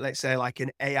to be like, let's say, like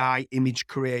an AI image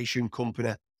creation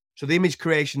company. So the image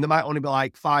creation, there might only be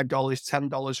like $5,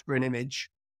 $10 for an image,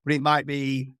 but it might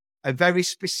be a very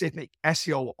specific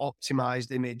SEO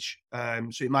optimized image.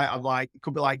 So it might have it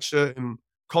could be like certain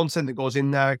content that goes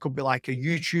in there. It could be like a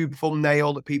YouTube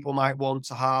thumbnail that people might want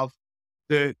to have.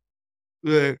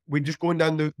 We're just going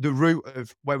down the route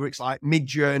of whether it's like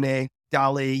Midjourney,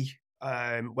 DALL-E,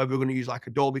 whether we're going to use like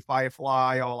Adobe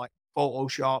Firefly or like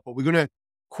Photoshop, but we're going to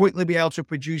quickly be able to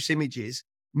produce images.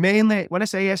 Mainly, when I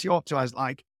say SEO optimized,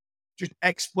 like just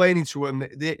explaining to them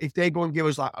that if they go and give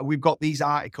us like, we've got these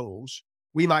articles,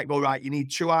 we might go, right, you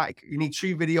need 2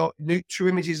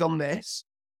 images on this.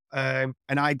 And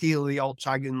ideally all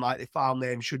tagging like the file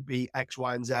name should be X,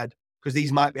 Y, and Z. because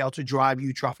these might be able to drive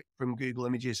you traffic from Google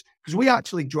Images. Because we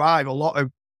actually drive a lot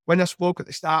of, when I spoke at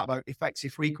the start about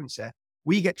effective frequency,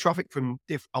 we get traffic from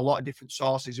a lot of different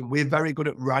sources, and we're very good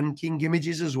at ranking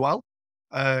images as well.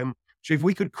 So if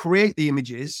we could create the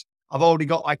images, I've already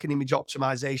got like an image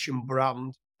optimization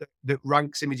brand that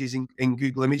ranks images in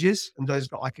Google Images, and there's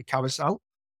got like a carousel.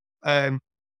 The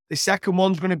second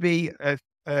one's going to be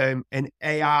an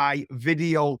AI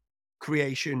video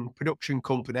creation production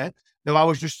company. Now, I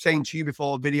was just saying to you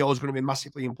before, video is going to be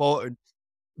massively important.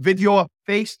 Video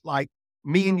face, like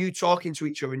me and you talking to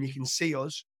each other and you can see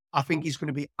us, I think is going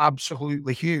to be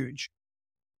absolutely huge.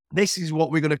 This is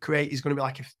what we're going to create, is going to be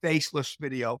like a faceless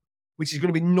video, which is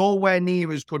going to be nowhere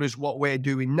near as good as what we're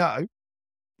doing now.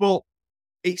 But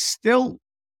it's still,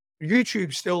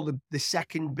 YouTube's still the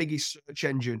second biggest search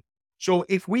engine. So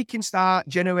if we can start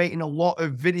generating a lot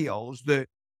of videos that,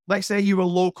 let's say you're a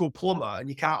local plumber and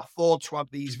you can't afford to have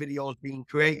these videos being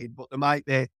created, but there might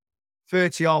be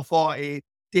 30 or 40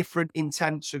 different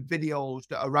intents of videos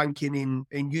that are ranking in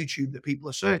YouTube that people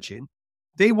are searching.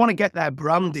 They want to get their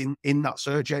branding in that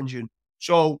search engine.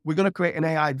 So we're going to create an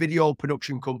AI video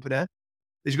production company.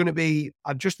 There's going to be,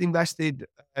 I've just invested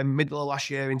middle of last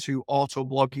year into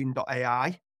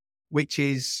autoblogging.ai, which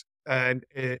is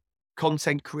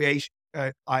content creation,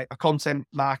 a content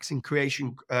marketing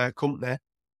creation company.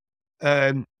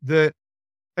 That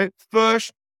at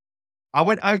first I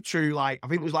went out to, like, I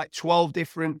think it was like 12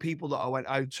 different people that I went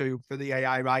out to for the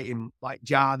AI writing, like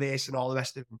Jarvis and all the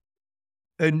rest of them.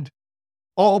 And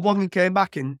autoblogging came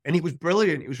back and it was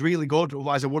brilliant. It was really good.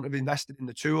 Otherwise I wouldn't have invested in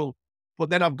the tool. But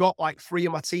then I've got like 3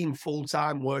 of my team full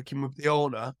time working with the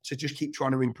owner to just keep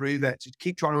trying to improve it, to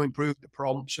keep trying to improve the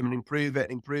prompts and improve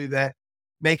it,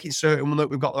 making certain that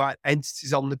we've got the right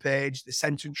entities on the page, the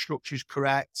sentence structure is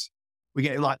correct. We're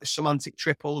getting like the semantic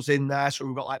triples in there. So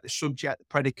we've got like the subject, the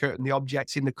predicate, and the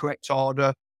objects in the correct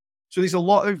order. So there's a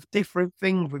lot of different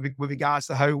things with regards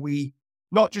to how we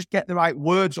not just get the right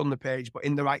words on the page, but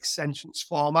in the right sentence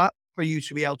format for you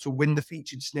to be able to win the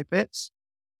featured snippets.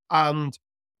 And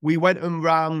we went and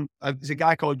ran, there's a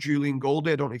guy called Dooley. I don't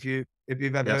know if you've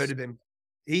ever heard of him.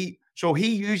 He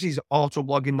uses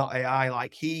autoblogging.ai.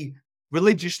 Like, he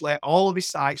religiously, all of his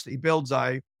sites that he builds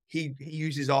out, he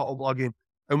uses autoblogging,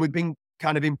 and we've been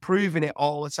kind of improving it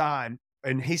all the time.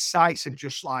 And his sites have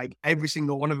just, like, every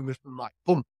single one of them has been like,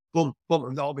 boom, boom, boom,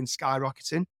 and they've all been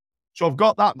skyrocketing. So I've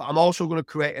got that, but I'm also going to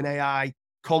create an AI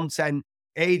content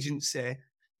agency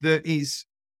that is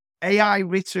AI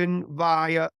written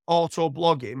via auto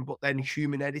blogging, but then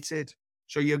human edited.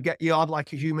 So you have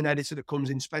like a human editor that comes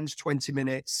in, spends 20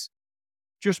 minutes,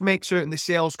 just make certain the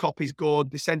sales copy's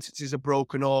good, the sentences are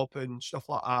broken up and stuff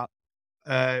like that.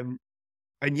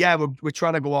 And yeah, we're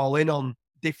trying to go all in on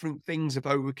different things of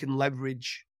how we can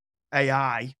leverage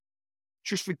AI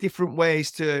just for different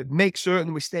ways to make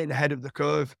certain we're staying ahead of the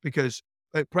curve. Because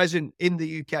at present in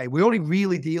the UK, we only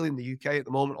really deal in the UK at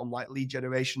the moment on like lead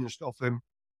generation and stuff. And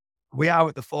we are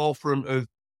at the forefront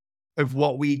of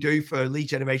what we do for lead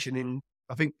generation in,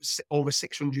 I think, over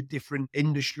 600 different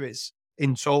industries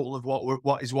in total of what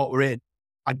we're in.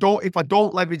 If I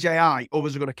don't leverage AI,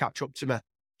 others are going to catch up to me.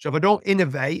 So if I don't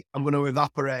innovate, I'm going to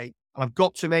evaporate. And I've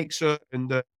got to make certain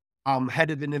that I'm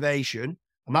head of innovation.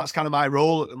 And that's kind of my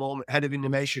role at the moment, head of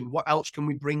innovation. What else can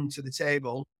we bring to the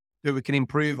table that we can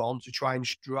improve on to try and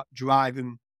drive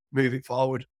and move it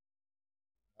forward?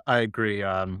 I agree.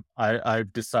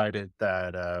 I've decided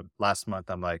that last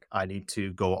month I'm like, I need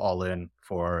to go all in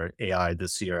for AI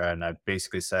this year, and I've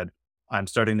basically said I'm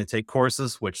starting to take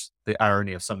courses. Which, the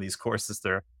irony of some of these courses,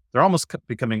 they're almost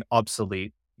becoming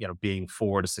obsolete. You know, being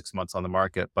 4 to 6 months on the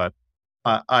market. But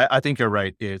I think you're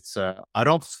right. It's I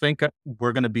don't think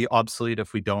we're going to be obsolete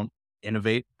if we don't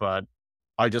innovate. But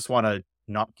I just want to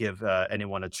not give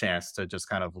anyone a chance to just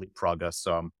kind of leapfrog us.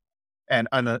 And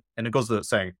it goes without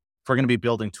saying, if we're going to be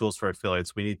building tools for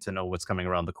affiliates, we need to know what's coming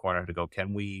around the corner to go,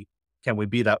 can we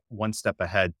be that one step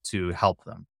ahead to help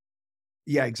them?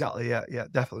 Yeah, exactly. Yeah,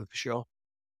 definitely, for sure.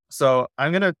 So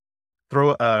I'm going to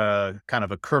throw a kind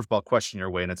of a curveball question your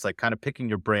way, and it's like kind of picking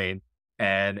your brain,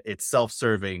 and it's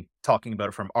self-serving, talking about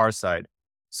it from our side.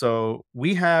 So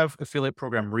we have affiliate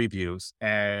program reviews,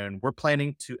 and we're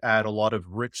planning to add a lot of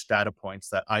rich data points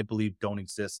that I believe don't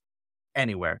exist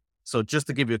anywhere. So just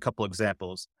to give you a couple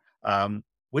examples,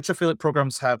 which affiliate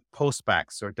programs have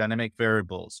postbacks or dynamic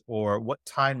variables, or what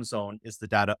time zone is the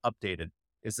data updated?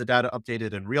 Is the data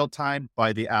updated in real time,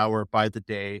 by the hour, by the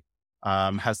day?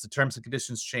 Has the terms and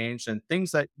conditions changed? And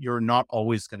things that you're not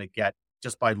always going to get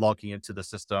just by logging into the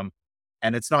system.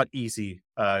 And it's not easy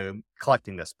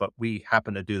collecting this, but we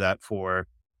happen to do that for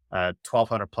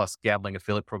 1,200 plus gambling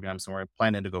affiliate programs, and we're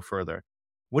planning to go further.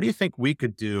 what do you think we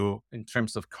could do in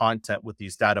terms of content with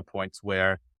these data points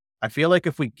where I feel like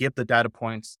if we give the data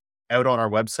points out on our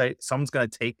website, someone's going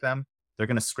to take them, they're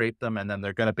going to scrape them, and then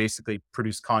they're going to basically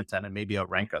produce content and maybe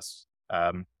outrank us.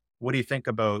 What do you think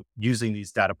about using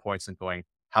these data points and going,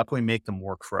 how can we make them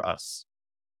work for us?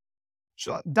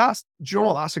 So that's, do you know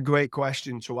what? That's a great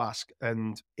question to ask.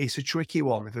 And it's a tricky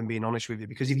one, if I'm being honest with you,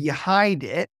 because if you hide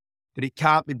it, that it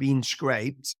can't be being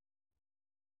scraped,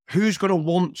 who's going to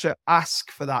want to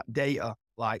ask for that data?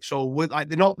 Like, so with like,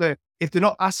 if they're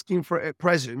not asking for it at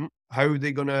present, how are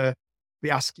they going to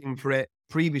be asking for it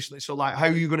previously? So like, how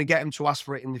are you going to get them to ask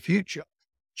for it in the future?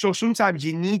 So sometimes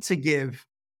you need to give,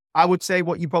 I would say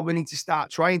what you probably need to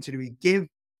start trying to do is give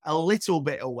a little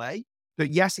bit away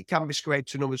that yes, it can be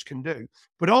scraped and others can do.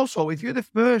 But also if you're the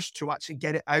first to actually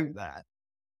get it out there,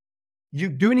 you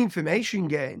do an information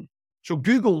gain. So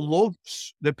Google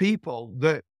loves the people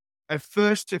that are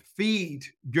first to feed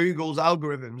Google's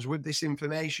algorithms with this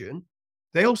information.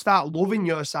 They'll start loving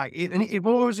your site. And if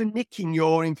others are nicking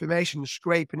your information,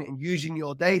 scraping it and using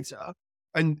your data,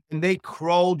 and they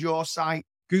crawled your site,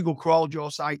 Google crawled your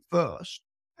site first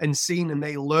and seen and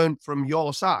they learned from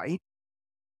your site,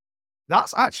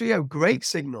 that's actually a great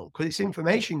signal because it's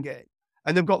information gain.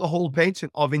 And they've got the whole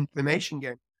patent of information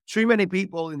gain. Too many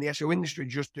people in the SEO industry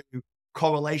just do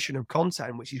correlation of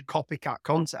content, which is copycat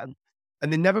content,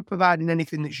 and they're never providing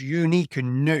anything that's unique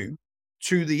and new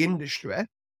to the industry.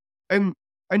 And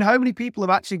how many people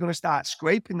are actually going to start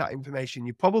scraping that information?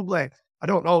 You probably, I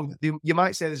don't know, you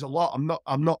might say there's a lot.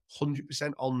 I'm not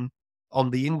 100% on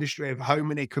the industry of how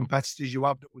many competitors you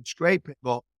have that would scrape it,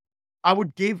 but I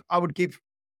would give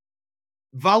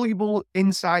valuable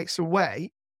insights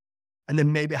away and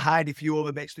then maybe hide a few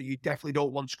other bits that you definitely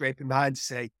don't want scraping behind to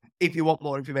say, if you want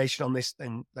more information on this,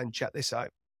 then check this out.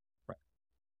 Right.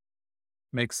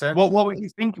 Makes sense. What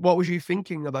was you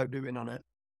thinking about doing on it?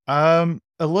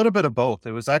 A little bit of both.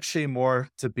 It was actually more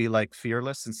to be like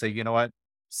fearless and say, you know what,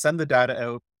 send the data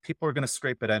out. People are going to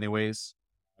scrape it anyways.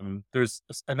 There's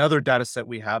another data set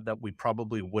we have that we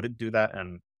probably wouldn't do that.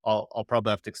 And I'll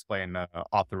probably have to explain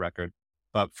off the record.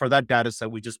 But for that data set,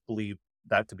 we just believe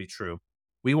that to be true.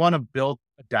 We want to build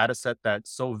a data set that's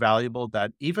so valuable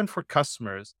that even for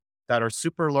customers that are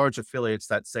super large affiliates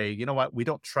that say, you know what, we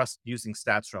don't trust using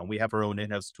StatsDrone. We have our own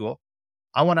in-house tool.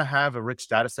 I want to have a rich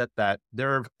data set that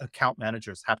their account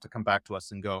managers have to come back to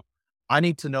us and go, I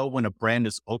need to know when a brand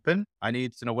is open. I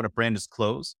need to know when a brand is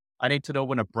closed. I need to know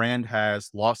when a brand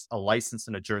has lost a license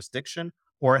in a jurisdiction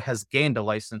or has gained a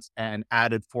license and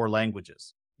added 4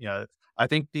 languages. You know, I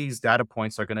think these data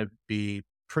points are going to be,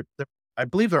 I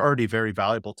believe they're already very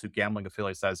valuable to gambling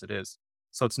affiliates as it is.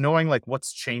 So it's knowing like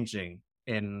what's changing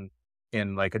in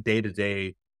like a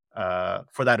day-to-day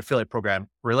for that affiliate program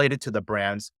related to the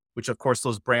brands, which of course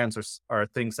those brands are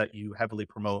things that you heavily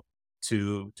promote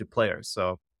to players.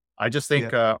 So I just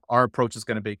think our approach is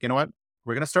going to be, you know what,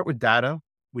 we're going to start with data.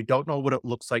 We don't know what it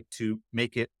looks like to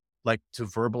make it like to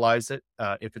verbalize it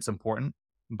if it's important,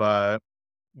 but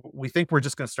we think we're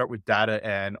just going to start with data.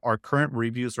 And our current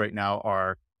reviews right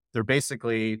now they're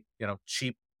basically, you know,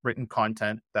 cheap written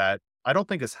content that I don't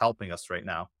think is helping us right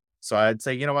now. So I'd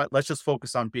say, you know what, let's just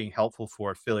focus on being helpful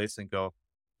for affiliates and go,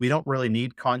 we don't really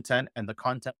need content. And the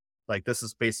content, like this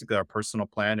is basically our personal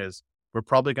plan is we're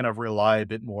probably going to rely a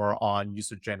bit more on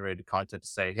user generated content to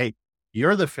say, hey,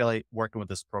 you're the affiliate working with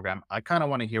this program. I kind of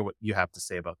want to hear what you have to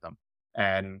say about them.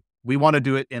 And we want to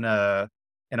do it in a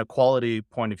quality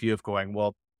point of view of going,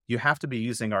 well, you have to be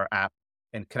using our app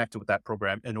and connected with that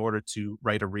program in order to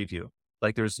write a review.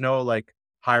 Like there's no like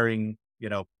hiring, you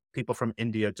know, people from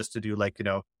India just to do like, you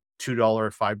know, $2,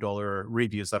 $5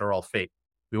 reviews that are all fake.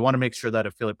 We want to make sure that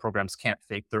affiliate programs can't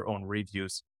fake their own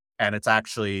reviews. And it's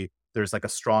actually, there's like a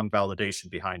strong validation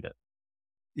behind it.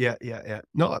 Yeah.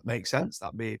 No, that makes sense.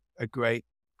 That'd be a great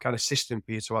kind of system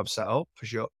for you to have set up for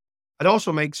sure. I'd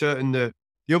also make certain that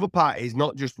the other part is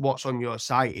not just what's on your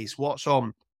site, it's what's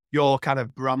on your kind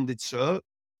of branded search.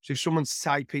 So if someone's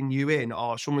typing you in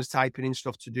or someone's typing in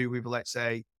stuff to do with, let's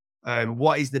say,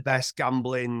 what is the best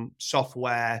gambling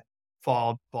software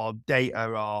for data,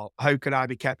 or how can I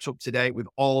be kept up to date with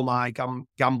all my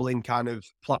gambling kind of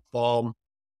platform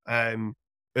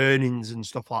earnings and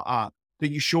stuff like that, that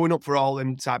you're showing up for all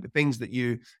them type of things, that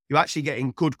you're actually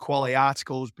getting good quality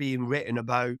articles being written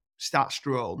about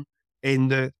StatsDrone in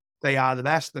the they are the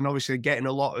best, and obviously getting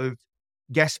a lot of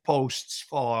guest posts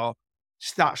for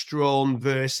StatsDrone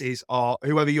versus or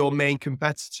whoever your main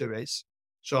competitor is.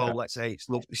 So let's say it's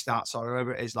Nifty Stats or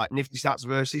whoever it is, like Nifty Stats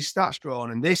versus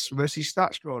StatsDrone and this versus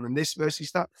StatsDrone and this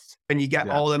versus Stats, and you get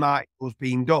all them articles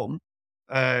being done.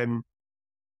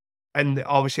 And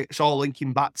obviously it's all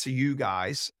linking back to you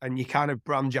guys, and you kind of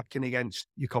brand jacking against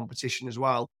your competition as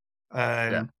well.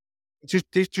 Yeah. Um, just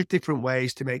different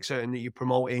ways to make certain that you're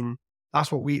promoting.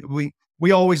 That's what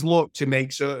we always look to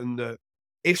make certain that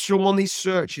if someone is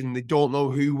searching, they don't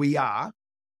know who we are,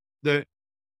 that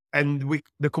and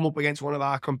they come up against one of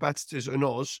our competitors and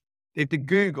us, if they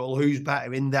Google who's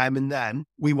better in them and them,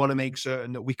 we want to make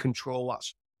certain that we control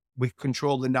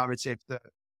the narrative that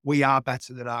we are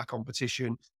better than our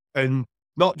competition. And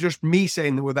not just me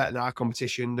saying that we're better than our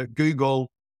competition, that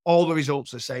Google, all the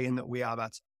results are saying that we are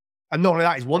better. And not only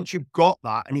that is once you've got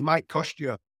that, and it might cost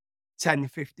you 10,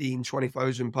 15,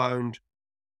 20,000 pound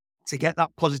to get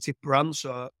that positive brand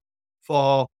cert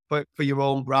for your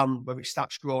own brand, whether it's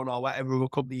StatsDrone or whatever other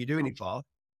company you're doing it for.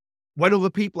 When other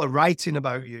people are writing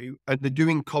about you and they're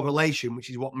doing correlation, which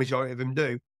is what majority of them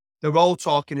do, they're all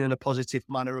talking in a positive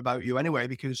manner about you anyway,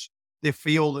 because they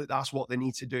feel that that's what they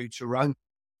need to do to rank.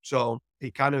 So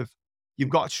it kind of, you've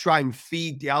got to try and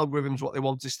feed the algorithms what they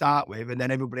want to start with, and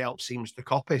then everybody else seems to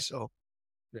copy. So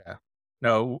Yeah.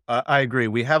 No, I agree.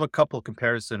 We have a couple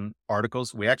comparison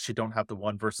articles. We actually don't have the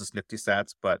one versus Nifty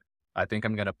Stats, but I think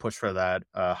I'm going to push for that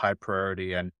high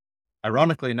priority. And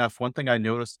ironically enough, one thing I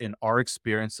noticed in our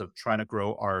experience of trying to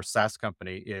grow our SaaS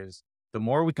company is the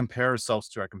more we compare ourselves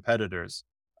to our competitors,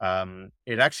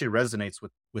 it actually resonates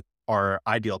with our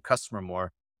ideal customer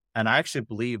more. And I actually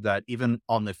believe that even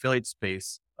on the affiliate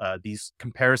space, these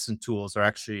comparison tools are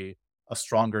actually a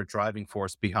stronger driving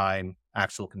force behind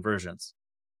actual conversions.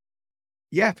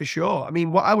 yeah, for sure. I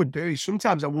mean, what I would do is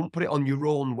sometimes I wouldn't put it on your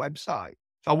own website.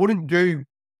 So I wouldn't do,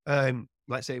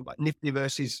 let's say, like Nifty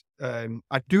versus,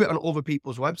 I'd do it on other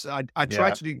people's websites. I'd try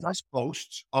Yeah. to do nice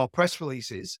posts or press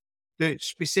releases that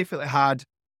specifically had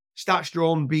Stats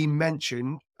Drone being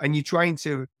mentioned, and you're trying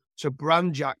to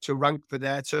brand jack to rank for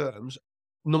their terms,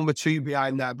 number two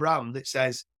behind their brand that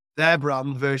says their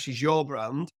brand versus your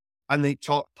brand, and they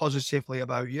talk positively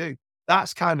about you.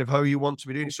 That's kind of how you want to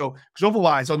be doing it. So, because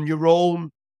otherwise, on your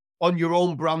own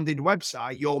branded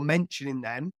website, you're mentioning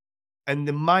them, and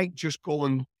they might just go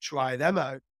and try them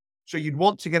out. So, you'd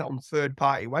want to get it on third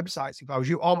party websites if I was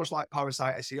you, almost like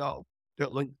Parasite SEO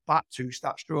that link back to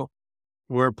StatsDraw.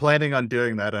 We're planning on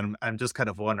doing that, and I'm just kind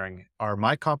of wondering, are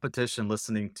my competition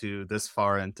listening to this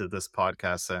far into this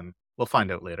podcast? And we'll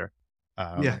find out later.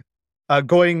 Yeah, Um,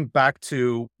 going back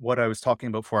to what I was talking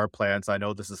about for our plans, I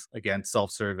know this is again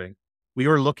self-serving. We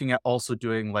were looking at also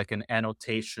doing like an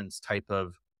annotations type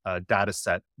of data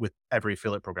set with every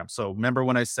affiliate program. So remember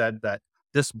when I said that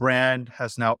this brand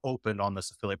has now opened on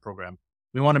this affiliate program?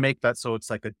 We want to make that so it's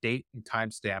like a date and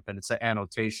timestamp, and it's an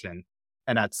annotation,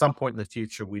 and at some point in the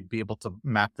future, we'd be able to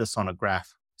map this on a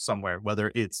graph somewhere,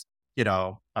 whether it's,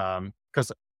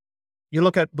 because you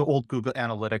look at the old Google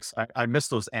Analytics, I miss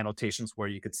those annotations where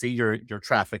you could see your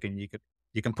traffic and you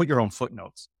can put your own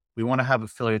footnotes. We want to have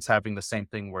affiliates having the same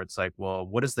thing where it's like, well,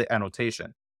 what is the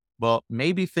annotation? Well,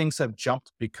 maybe things have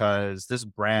jumped because this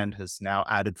brand has now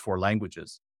added 4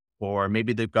 languages, or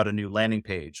maybe they've got a new landing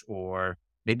page, or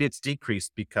maybe it's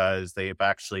decreased because they've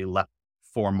actually left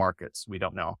 4 markets. We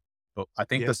don't know. But I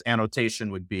think yeah. this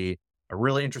annotation would be a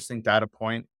really interesting data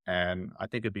point, and I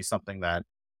think it'd be something that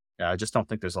I just don't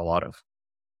think there's a lot of.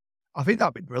 I think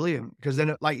that'd be brilliant because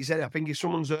then, like you said, I think if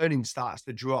someone's earnings starts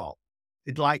to drop,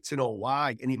 they'd like to know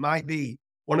why, and it might be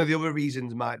one of the other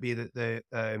reasons might be that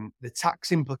the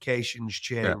tax implications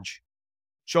Yeah. change.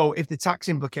 So if the tax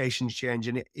implications change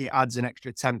and it adds an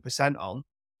extra 10% on,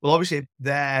 well, obviously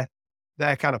their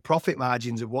kind of profit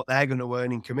margins of what they're going to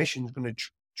earn in commission is going to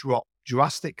drop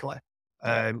drastically.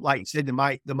 Yeah. Like you said, they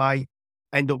might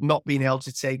end up not being able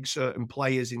to take certain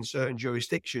players in certain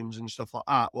jurisdictions and stuff like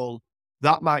that. Well,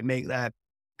 that might make their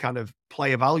kind of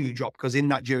player value drop because in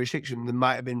that jurisdiction there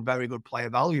might have been very good player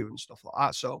value and stuff like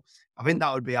that. So I think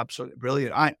that would be absolutely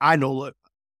brilliant. I know that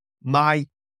my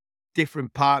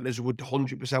different partners would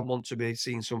 100% want to be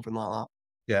seeing something like that.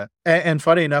 Yeah. And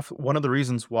funny enough, one of the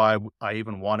reasons why I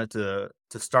even wanted to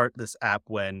start this app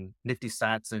when Nifty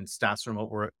Stats and Stats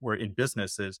Remote were in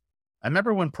business is I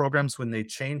remember when they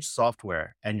changed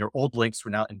software and your old links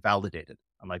were now invalidated.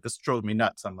 I'm like, this drove me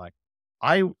nuts. I'm like,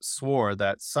 I swore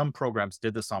that some programs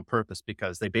did this on purpose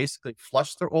because they basically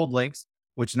flushed their old links,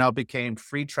 which now became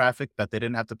free traffic that they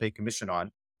didn't have to pay commission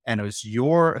on. And it was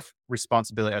your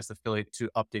responsibility as the affiliate to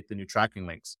update the new tracking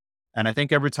links. And I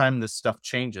think every time this stuff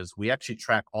changes, we actually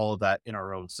track all of that in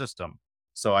our own system.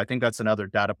 So I think that's another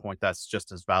data point that's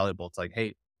just as valuable. It's like,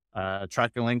 hey,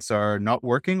 tracking links are not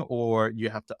working, or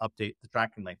you have to update the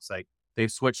tracking links. Like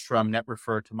they've switched from net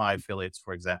refer to my affiliates,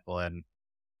 for example, and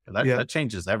Yeah. that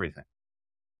changes everything.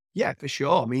 Yeah, for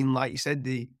sure. I mean, like you said,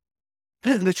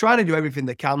 they're trying to do everything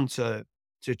they can to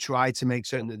to try to make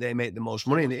certain that they make the most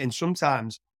money. And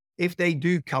sometimes if they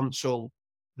do cancel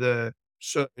the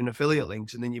certain affiliate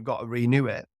links and then you've got to renew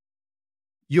it,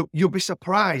 you'll be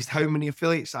surprised how many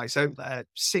affiliate sites out there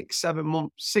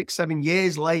 6-7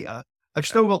 years later have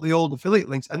still got the old affiliate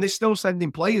links and they're still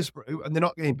sending players through and they're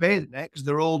not getting paid in it because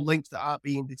they're old links that aren't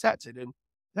being detected. And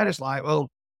then it's like, well,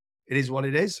 it is what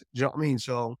it is. Do you know what I mean?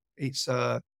 So it's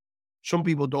some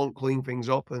people don't clean things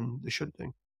up and they should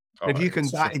do. If you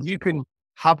can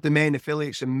have the main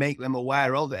affiliates and make them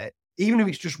aware of it, even if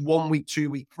it's just 1 week, 2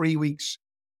 week, 3 weeks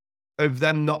of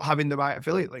them not having the right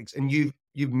affiliate links, and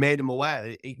you've made them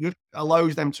aware, it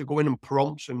allows them to go in and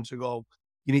prompts them to go,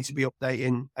 you need to be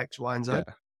updating X, Y, and Z. Yeah.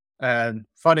 And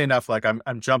funny enough, like I'm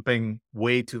jumping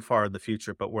way too far in the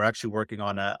future, but we're actually working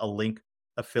on a link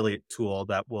affiliate tool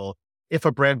that will, if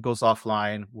a brand goes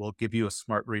offline, will give you a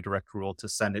smart redirect rule to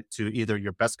send it to either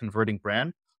your best converting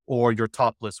brand or your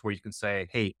top list where you can say,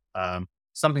 hey,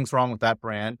 something's wrong with that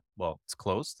brand. Well, it's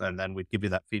closed. And then we'd give you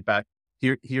that feedback.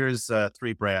 Here's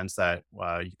 3 brands that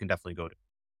you can definitely go to.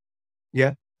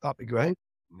 Yeah, that'd be great.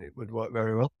 It would work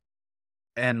very well.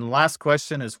 And last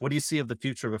question is, what do you see of the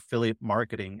future of affiliate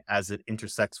marketing as it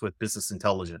intersects with business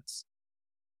intelligence?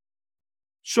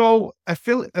 So a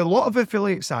lot of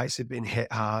affiliate sites have been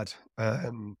hit hard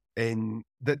in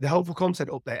the helpful content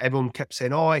update. Everyone kept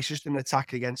saying, oh, it's just an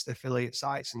attack against affiliate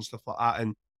sites and stuff like that.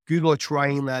 And Google are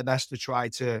trying their best to try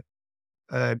to,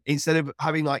 instead of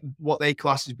having like what they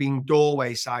class as being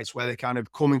doorway sites where they're kind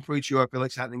of coming through to your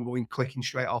affiliate site and going, clicking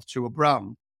straight off to a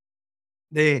brand,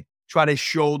 they try to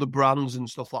show the brands and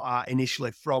stuff like that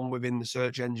initially from within the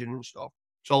search engine and stuff.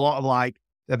 So a lot of like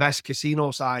the best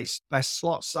casino sites, best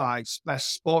slot sites,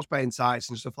 best sports betting sites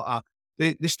and stuff like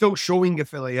that, they're still showing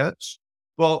affiliates,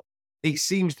 but it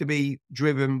seems to be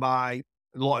driven by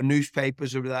a lot of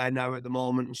newspapers over there now at the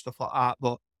moment and stuff like that.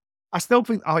 But I still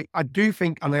think, I do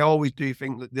think, and I always do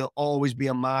think that there'll always be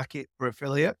a market for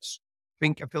affiliates. I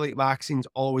think affiliate marketing is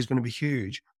always going to be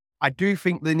huge. I do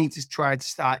think they need to try to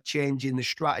start changing the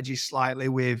strategy slightly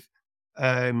with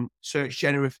search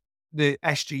generative, the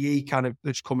SGE kind of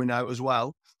that's coming out as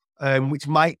well, which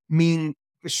might mean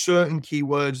for certain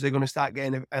keywords, they're going to start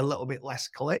getting a little bit less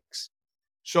clicks.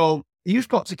 So you've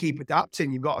got to keep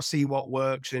adapting. You've got to see what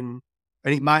works. And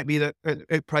it might be that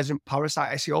at present,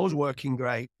 parasite SEO is working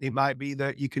great. It might be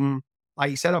that you can,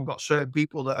 like you said, I've got certain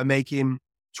people that are making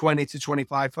 £20,000 to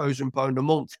 £25,000 a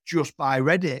month just by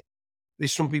Reddit.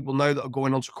 There's some people now that are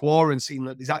going onto Quora and seeing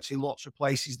that there's actually lots of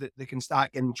places that they can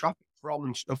start getting traffic from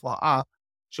and stuff like that.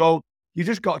 So you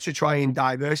just got to try and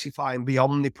diversify and be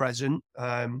omnipresent.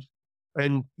 And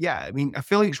yeah, I mean,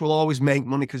 affiliates will always make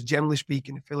money because generally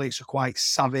speaking, affiliates are quite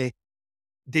savvy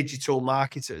digital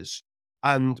marketers,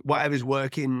 and whatever's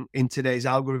working in today's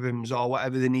algorithms or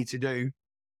whatever they need to do,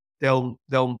 they'll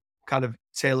kind of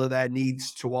tailor their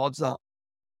needs towards that.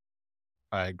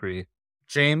 I agree.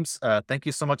 James, thank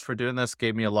you so much for doing this.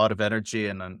 Gave me a lot of energy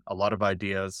and a lot of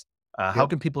ideas. How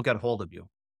can people get a hold of you?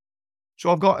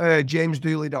 So I've got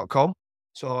jamesdooley.com.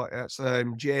 So it's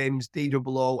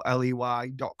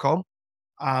jamesdooley.com.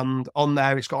 And on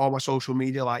there, it's got all my social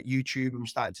media like YouTube. I'm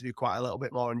starting to do quite a little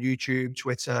bit more on YouTube,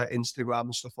 Twitter, Instagram,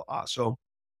 and stuff like that. So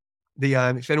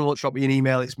if anyone wants to drop me an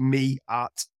email, it's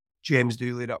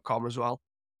me@jamesdooley.com as well.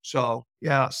 So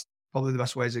yeah, that's probably the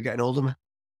best ways of getting hold of me.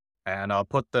 And I'll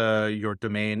put your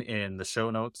domain in the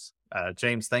show notes.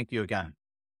 James, thank you again.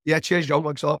 Yeah, cheers, John.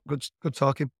 Thanks a lot. Good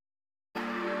talking.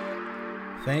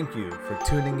 Thank you for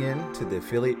tuning in to the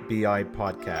Affiliate BI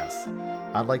podcast.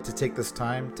 I'd like to take this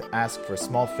time to ask for a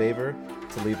small favor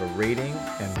to leave a rating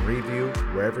and review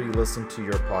wherever you listen to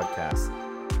your podcast.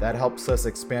 That helps us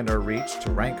expand our reach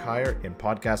to rank higher in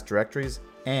podcast directories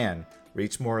and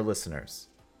reach more listeners.